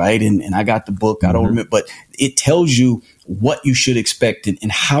presence, right? And I got the book, I don't remember, but it tells you what you should expect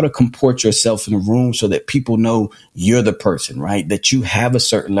and how to comport yourself in a room so that people know you're the person, right? That you have a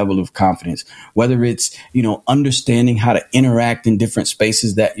certain level of confidence, whether it's, understanding how to interact in different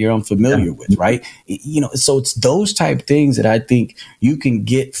spaces that you're unfamiliar with, right? So it's those type things that I think you can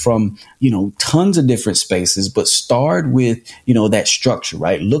get from, tons of different spaces, but start with, that structure,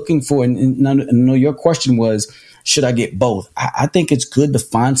 right? Looking for, and I know your question was, should I get both? I think it's good to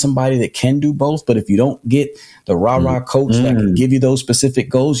find somebody that can do both. But if you don't get the rah-rah coach that can give you those specific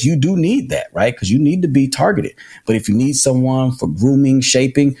goals, you do need that, right? Because you need to be targeted. But if you need someone for grooming,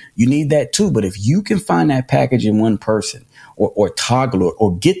 shaping, you need that too. But if you can find that package in one person or toggle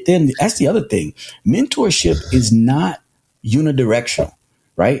or get them, that's the other thing. Mentorship is not unidirectional.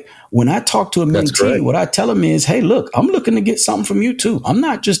 Right. When I talk to a mentee, what I tell them is, hey, look, I'm looking to get something from you, too. I'm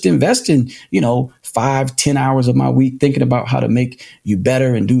not just investing, 5-10 hours of my week thinking about how to make you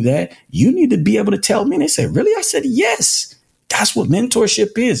better and do that. You need to be able to tell me. And they said, really? I said, yes. That's what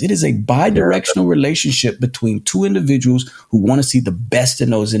mentorship is. It is a bi-directional relationship between two individuals who want to see the best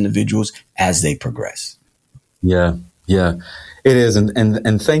in those individuals as they progress. Yeah. Yeah. It is.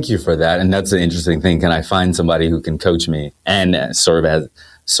 And thank you for that. And that's an interesting thing. Can I find somebody who can coach me and serve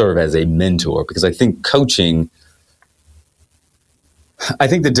as a mentor? Because I think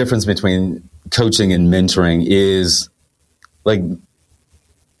the difference between coaching and mentoring is like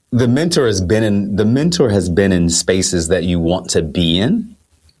the mentor has been in spaces that you want to be in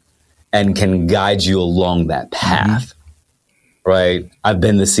and can guide you along that path. Right. I've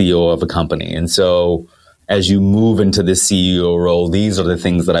been the CEO of a company. And so as you move into the CEO role, these are the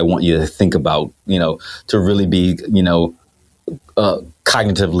things that I want you to think about, to really be,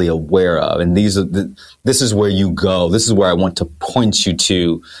 cognitively aware of. And this is where you go. This is where I want to point you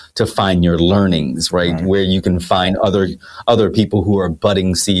to find your learnings, right? Where you can find other people who are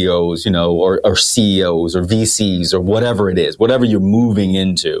budding CEOs, or CEOs or VCs or whatever it is, whatever you're moving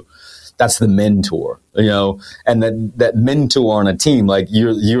into. That's the mentor, and that mentor on a team, like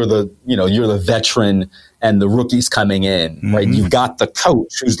you're the veteran and the rookies coming in, right? You've got the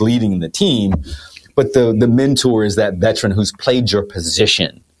coach who's leading the team, but the mentor is that veteran who's played your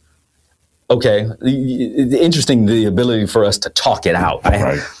position. Okay. Interesting, the ability for us to talk it out.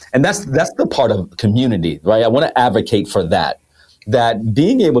 Right? And that's the part of community, right? I want to advocate for that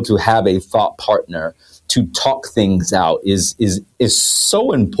being able to have a thought partner to talk things out is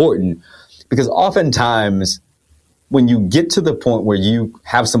so important, because oftentimes when you get to the point where you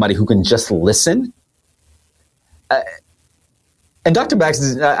have somebody who can just listen, and Dr.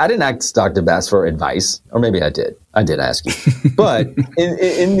 Bass, I didn't ask Dr. Bass for advice, or maybe I did. I did ask you. But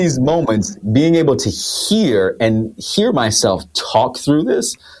in these moments, being able to hear myself talk through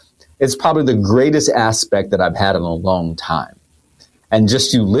this is probably the greatest aspect that I've had in a long time. And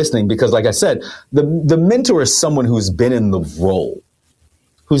just you listening, because like I said, the mentor is someone who's been in the role,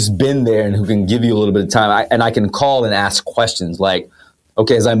 who's been there and who can give you a little bit of time. And I can call and ask questions like,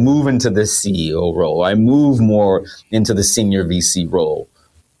 okay, as I move into the CEO role, I move more into the senior VC role,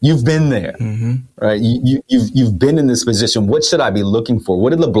 You've been there, right? You've been in this position. What should I be looking for?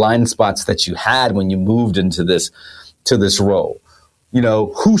 What are the blind spots that you had when you moved into this role?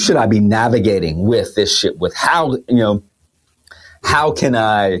 Who should I be navigating with this ship with? How can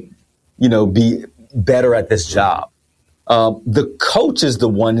I, be better at this job? The coach is the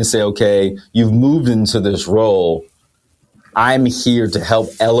one to say, okay, you've moved into this role. I'm here to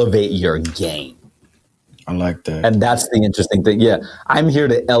help elevate your game. I like that. And that's the interesting thing. Yeah, I'm here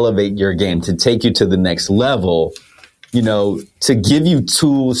to elevate your game, to take you to the next level, to give you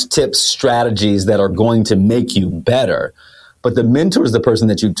tools, tips, strategies that are going to make you better. But the mentor is the person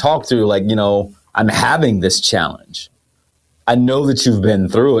that you talk through, like, I'm having this challenge. I know that you've been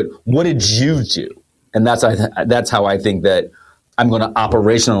through it. What did you do? And that's how I think that I'm going to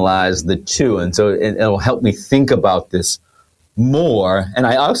operationalize the two. And so it'll help me think about this more. And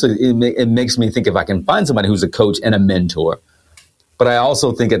it makes me think if I can find somebody who's a coach and a mentor. But I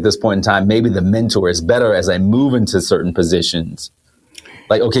also think at this point in time, maybe the mentor is better as I move into certain positions.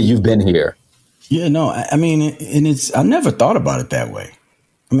 Like, okay, you've been here. Yeah, no, I mean, and I never thought about it that way.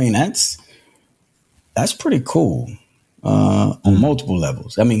 I mean, that's pretty cool on multiple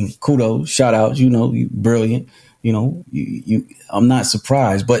levels. I mean, kudos, shout out, you brilliant. I'm not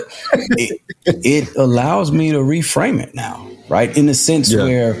surprised, but it allows me to reframe it now, right? In the sense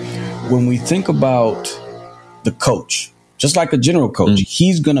where when we think about the coach, just like a general coach,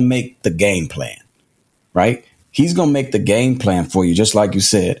 he's going to make the game plan, right? He's going to make the game plan for you, just like you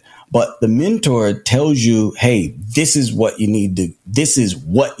said. But the mentor tells you, hey, this is what you need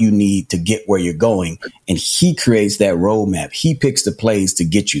to get where you're going. And he creates that roadmap. He picks the plays to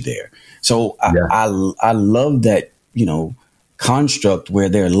get you there. So I love that, construct where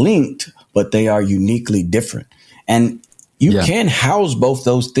they're linked, but they are uniquely different. And you can house both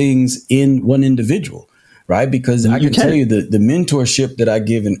those things in one individual, right? Because I can tell you the mentorship that I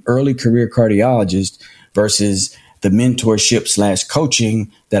give an early career cardiologist versus the mentorship /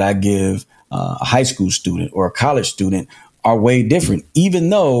 coaching that I give a high school student or a college student are way different, even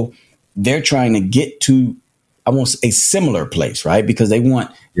though they're trying to get to almost a similar place, right? Because they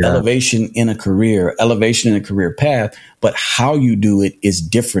want elevation in a career path, but how you do it is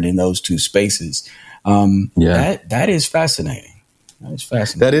different in those two spaces. That is fascinating. That is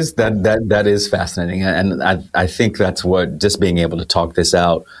fascinating. That is fascinating. And I think that's what, just being able to talk this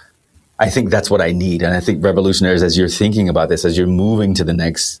out, I think that's what I need. And I think revolutionaries, as you're thinking about this, as you're moving to the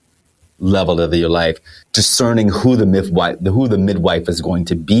next level of your life, discerning who the midwife is going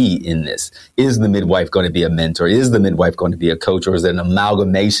to be in this. Is the midwife going to be a mentor? Is the midwife going to be a coach, or is it an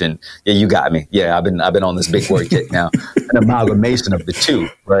amalgamation? Yeah, you got me. Yeah, I've been on this big word kick now. An amalgamation of the two,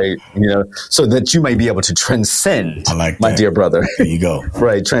 right? So that you may be able to transcend. I like that, my dear brother. There you go.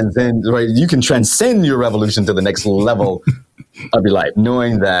 Right, transcend. Right, you can transcend your revolution to the next level of your life,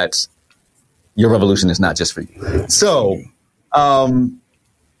 knowing that your revolution is not just for you. So,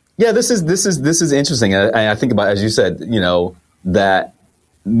 this is interesting. I think about, as you said, that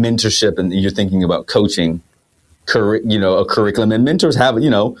mentorship, and you're thinking about coaching, a curriculum, and mentors have,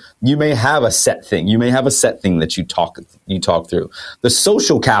 you may have a set thing. You may have a set thing that you talk through. The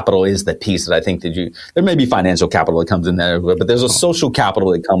social capital is the piece that I think that there may be financial capital that comes in there, but there's a social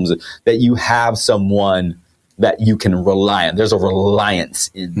capital that comes, that you have someone that you can rely on. There's a reliance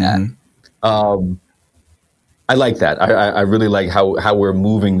in that. I like that. I really like how we're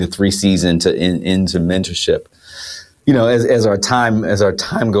moving the 3Cs into mentorship. As our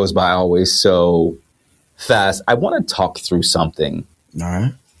time goes by always so fast, I want to talk through something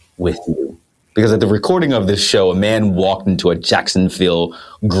with you, because at the recording of this show, a man walked into a Jacksonville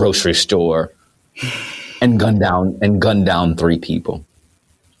grocery store and gunned down 3 people.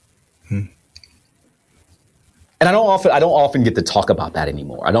 And I don't often get to talk about that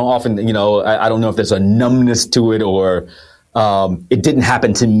anymore. I don't often, I don't know if there's a numbness to it, or it didn't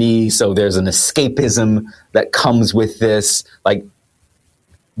happen to me, so there's an escapism that comes with this.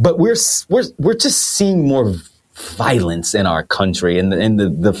 But we're just seeing more violence in our country, and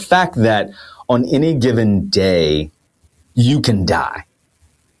the fact that on any given day you can die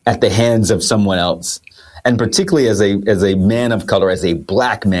at the hands of someone else, and particularly as a man of color, as a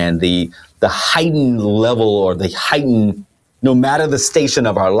Black man, the heightened level, or the heightened, no matter the station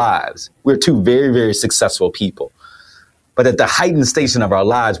of our lives, we're 2 very, very successful people. But at the heightened station of our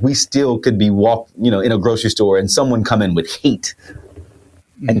lives, we still could be in a grocery store and someone come in with hate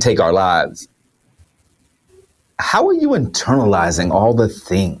and take our lives. How are you internalizing all the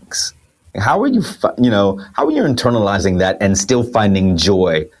things? How are you internalizing that and still finding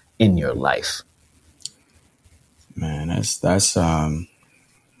joy in your life? Man, that's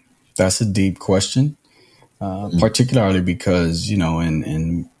a deep question. particularly because,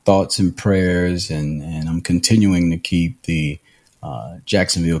 in thoughts and prayers, and I'm continuing to keep the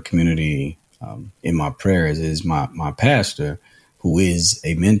Jacksonville community in my prayers, is my pastor, who is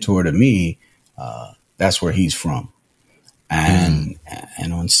a mentor to me. That's where he's from. And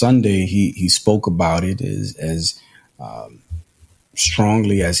on Sunday, he spoke about it as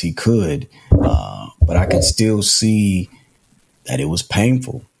strongly as he could, but I could still see that it was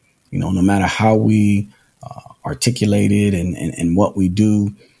painful. No matter how we articulate it and what we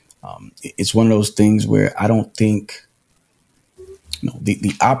do, it's one of those things where I don't think,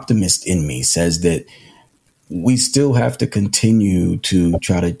 the optimist in me says that we still have to continue to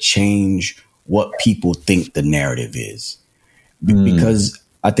try to change what people think the narrative is. Because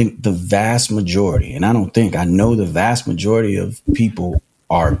I think the vast majority, and I know the vast majority of people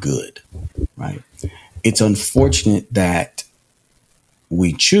are good, right? It's unfortunate that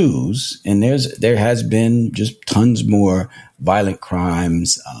we choose, and there has been just tons more violent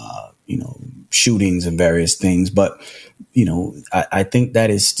crimes, shootings and various things. But, I think that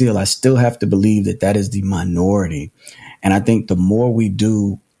is I still have to believe that is the minority. And I think the more we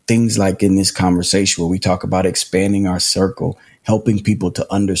do things like in this conversation where we talk about expanding our circle, helping people to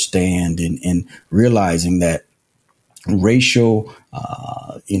understand and realizing that racial,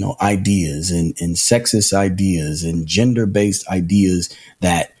 ideas and sexist ideas and gender-based ideas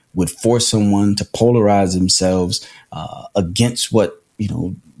that would force someone to polarize themselves against what,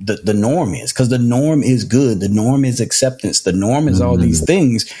 the norm is, because the norm is good. The norm is acceptance. The norm is all these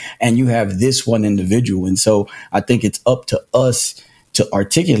things. And you have this one individual. And so I think it's up to us to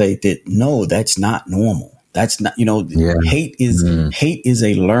articulate that, no, that's not normal. That's not, hate is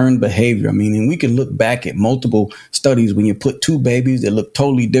a learned behavior. I mean, and we can look back at multiple studies. When you put two babies that look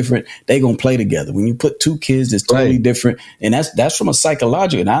totally different, they're going to play together. When you put two kids that's totally different, and that's from a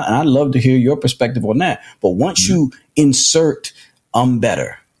psychological, and I'd love to hear your perspective on that. But once you insert I'm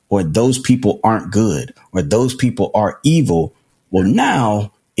better, or those people aren't good, or those people are evil, well,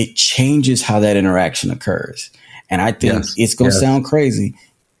 now it changes how that interaction occurs. And I think it's going to sound crazy,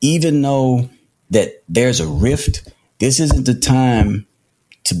 even though that there's a rift. This isn't the time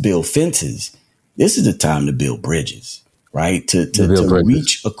to build fences. This is the time to build bridges, right? To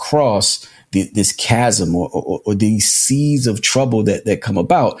reach across this chasm or these seas of trouble that come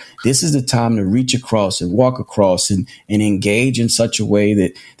about. This is the time to reach across and walk across and engage in such a way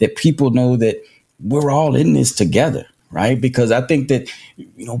that people know that we're all in this together, right? Because I think that,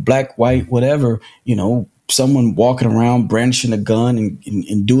 black, white, whatever, someone walking around brandishing a gun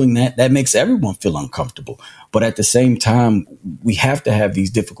and doing that makes everyone feel uncomfortable. But at the same time, we have to have these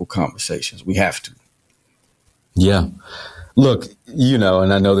difficult conversations. We have to. Yeah. Look,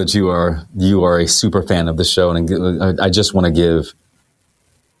 and I know that you are a super fan of the show, and I just want to give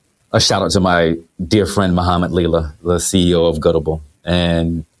a shout out to my dear friend Muhammad Leela, the CEO of Goodable.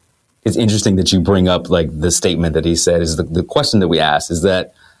 And it's interesting that you bring up like the statement that he said. Is the question that we asked is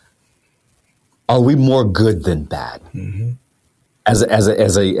that, are we more good than bad? Mm-hmm. As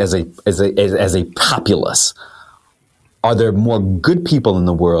a populace, are there more good people in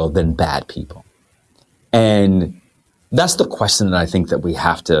the world than bad people? And that's the question that I think that we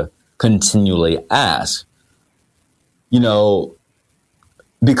have to continually ask,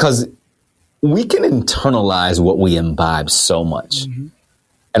 because we can internalize what we imbibe so much. Mm-hmm.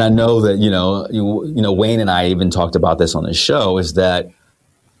 And I know that, Wayne and I even talked about this on the show, is that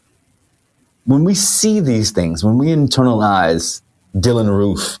when we see these things, when we internalize Dylan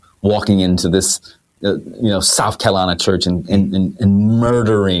Roof walking into this, South Carolina church and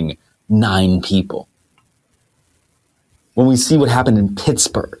murdering 9 people, when we see what happened in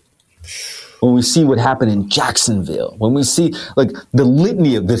Pittsburgh, when we see what happened in Jacksonville, when we see like the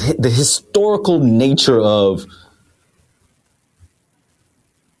litany of the historical nature of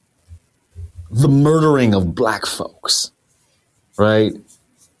the murdering of black folks, right?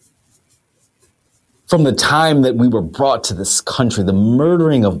 From the time that we were brought to this country, the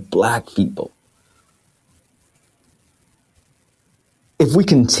murdering of black people. If we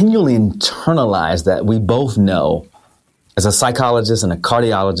continually internalize that, we both know, as a psychologist and a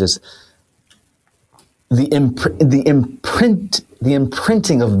cardiologist, the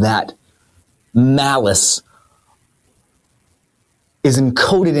imprinting of that malice is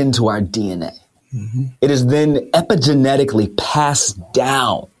encoded into our DNA. Mm-hmm. It is then epigenetically passed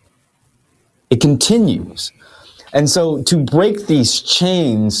down. It continues. And so to break these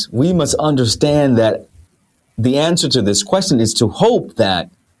chains, we must understand that the answer to this question is to hope that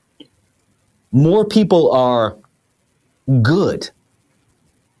more people are good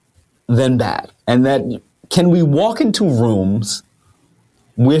than bad. And that can we walk into rooms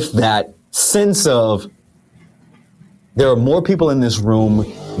with that sense of there are more people in this room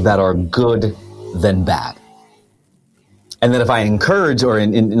that are good than bad. And that if I encourage, or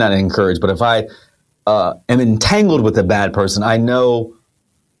not encourage, but if I am entangled with a bad person, I know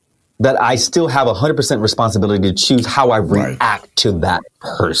that I still have 100% responsibility to choose how I react to that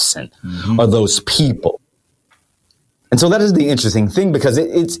person or those people. And so that is the interesting thing, because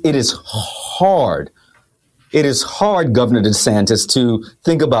it is hard. It is hard, Governor DeSantis, to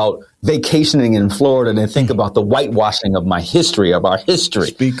think about vacationing in Florida and think about the whitewashing of my history, of our history.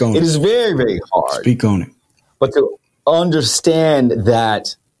 Speak on it. It is very, very hard. Speak on it. But to understand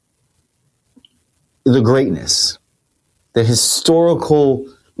that the greatness, the historical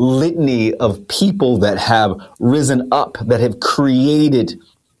litany of people that have risen up, that have created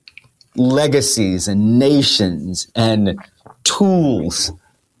legacies and nations and tools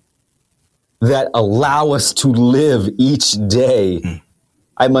that allow us to live each day.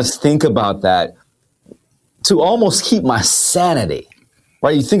 I must think about that to almost keep my sanity,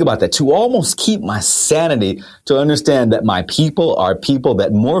 right? You think about that, to almost keep my sanity, to understand that my people are people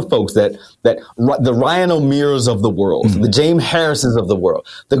that more folks that the Ryan O'Mearas of the world, the James Harrises of the world,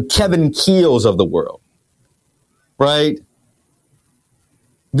 the Kevin Keels of the world, right?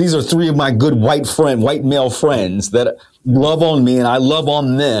 These are three of my good white male friends that love on me and I love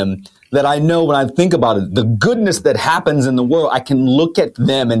on them, that I know when I think about it, the goodness that happens in the world, I can look at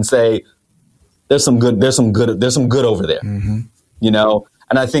them and say, there's some good over there, you know?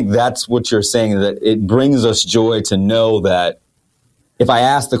 And I think that's what you're saying, that it brings us joy to know that if I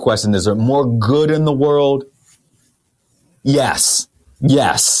ask the question, is there more good in the world? Yes.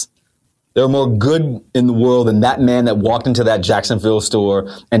 There are more good in the world than that man that walked into that Jacksonville store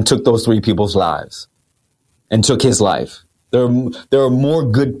and took those three people's lives and took his life. There are more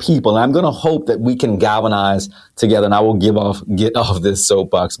good people. And I'm going to hope that we can galvanize together, and I will get off this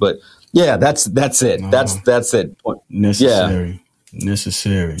soapbox. But yeah, that's it. That's it. Necessary. Yeah.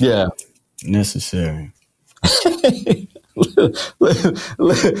 Necessary. Yeah. Necessary. Look,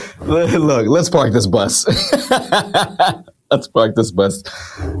 let's park this bus. Let's park this bus.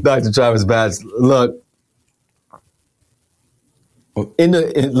 Dr. Travis Batts, look. Look,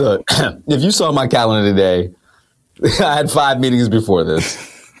 if you saw my calendar today, I had 5 meetings before this,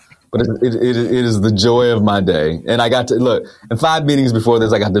 but it is the joy of my day. And I got to look, and 5 meetings before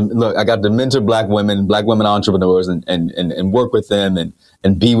this, I got to mentor black women entrepreneurs and work with them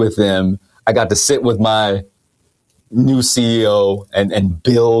and be with them. I got to sit with my new CEO and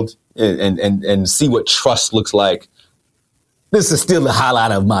build and see what trust looks like. This is still the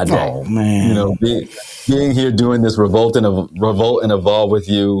highlight of my day. Oh man. You know, being here doing this Revolt and Evolve with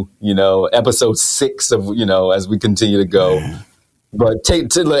you, you know, episode 6 of, you know, as we continue to go. Man. But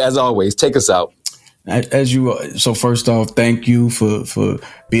as always, take us out. So first off, thank you for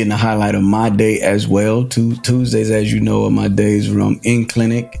being the highlight of my day as well. Tuesdays, as you know, are my days where I'm in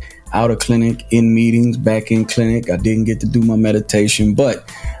clinic, out of clinic, in meetings, back in clinic. I didn't get to do my meditation, but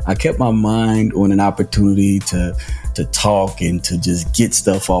I kept my mind on an opportunity to talk and to just get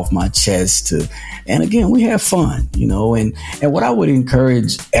stuff off my chest. And again, we have fun, you know, and what I would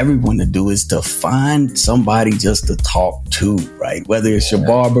encourage everyone to do is to find somebody just to talk to, right? Whether it's your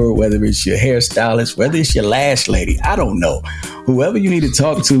barber, whether it's your hairstylist, whether it's your lash lady, I don't know. Whoever you need to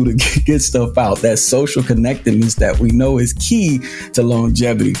talk to get stuff out, that social connectedness that we know is key to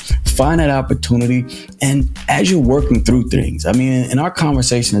longevity. Find that opportunity. And as you're working through things, I mean, in our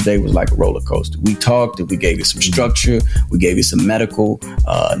conversation today was like a roller coaster. We talked and we gave you some structure. We gave you some medical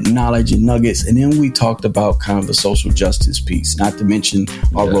knowledge and nuggets. And then we talked about kind of the social justice piece, not to mention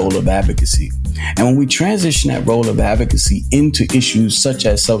our role of advocacy. And when we transition that role of advocacy into issues such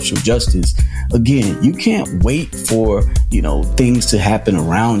as social justice, again, you can't wait for, you know, things to happen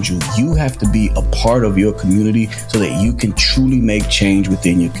around you. You have to be a part of your community so that you can truly make change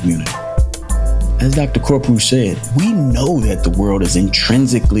within your community. As Dr. Corpus said, we know that the world is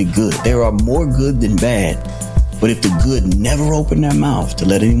intrinsically good. There are more good than bad. But if the good never open their mouth to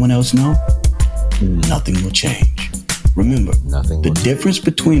let anyone else know, nothing will change. Remember, the difference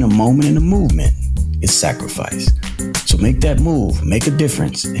between a moment and a movement is sacrifice. So make that move, make a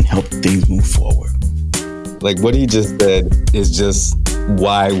difference, and help things move forward. Like what he just said is just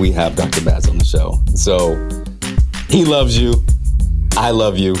why we have Dr. Batts on the show. So he loves you. I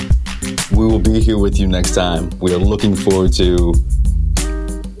love you. We will be here with you next time. We are looking forward to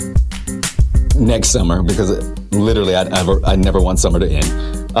next summer because literally I never want summer to end.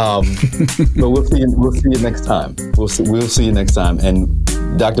 But we'll see you next time. We'll see you next time. And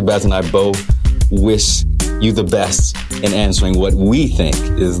Dr. Batts and I both wish you the best in answering what we think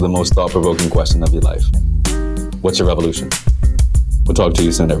is the most thought-provoking question of your life. What's your revolution? We'll talk to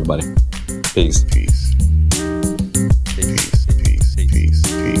you soon, everybody. Peace. Peace.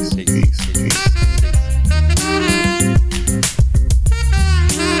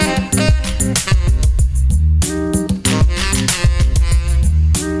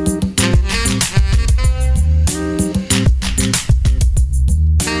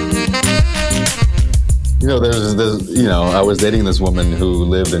 I was dating this woman who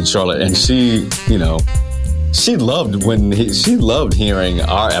lived in Charlotte, and she loved hearing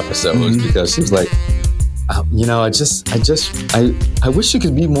our episodes because she was like, I wish you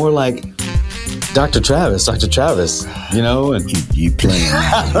could be more like Dr. Travis, and you playing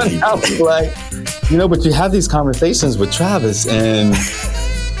now. I was like, but you have these conversations with Travis, and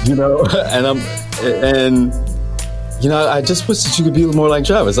I just wish that you could be more like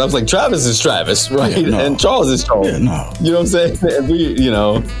Travis. I was like, Travis is Travis, right? Yeah, no. And Charles is Charles. Yeah, no. You know what I'm saying?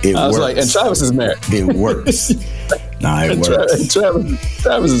 And I was like, and Travis is married. It works. It works.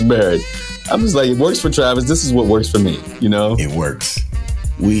 Travis is married. I'm just like, it works for Travis. This is what works for me, It works.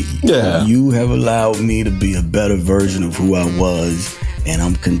 You have allowed me to be a better version of who I was, and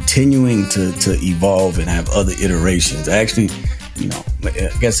I'm continuing to evolve and have other iterations. I actually,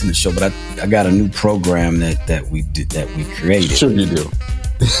 I guess in the show, but I got a new program that we created. Sure you do.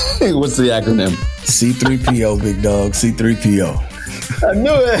 What's the acronym? C3PO, big dog. C3PO. I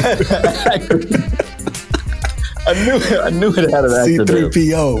knew it had an acronym. I knew it had an acronym.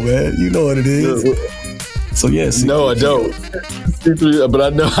 C3PO, man. You know what it is. So yes. No, I don't. C3, but I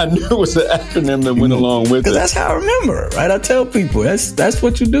knew it was the acronym that went along with it. Because that's how I remember it, right? I tell people that's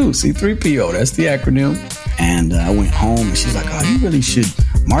what you do. C3PO. That's the acronym. And I went home, and she's like, "Oh, you really should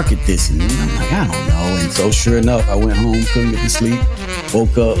market this." And I'm like, "I don't know." And so sure enough, I went home, couldn't get to sleep,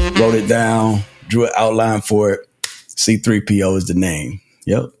 woke up, wrote it down, drew an outline for it. C3PO is the name.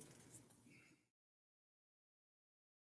 Yep.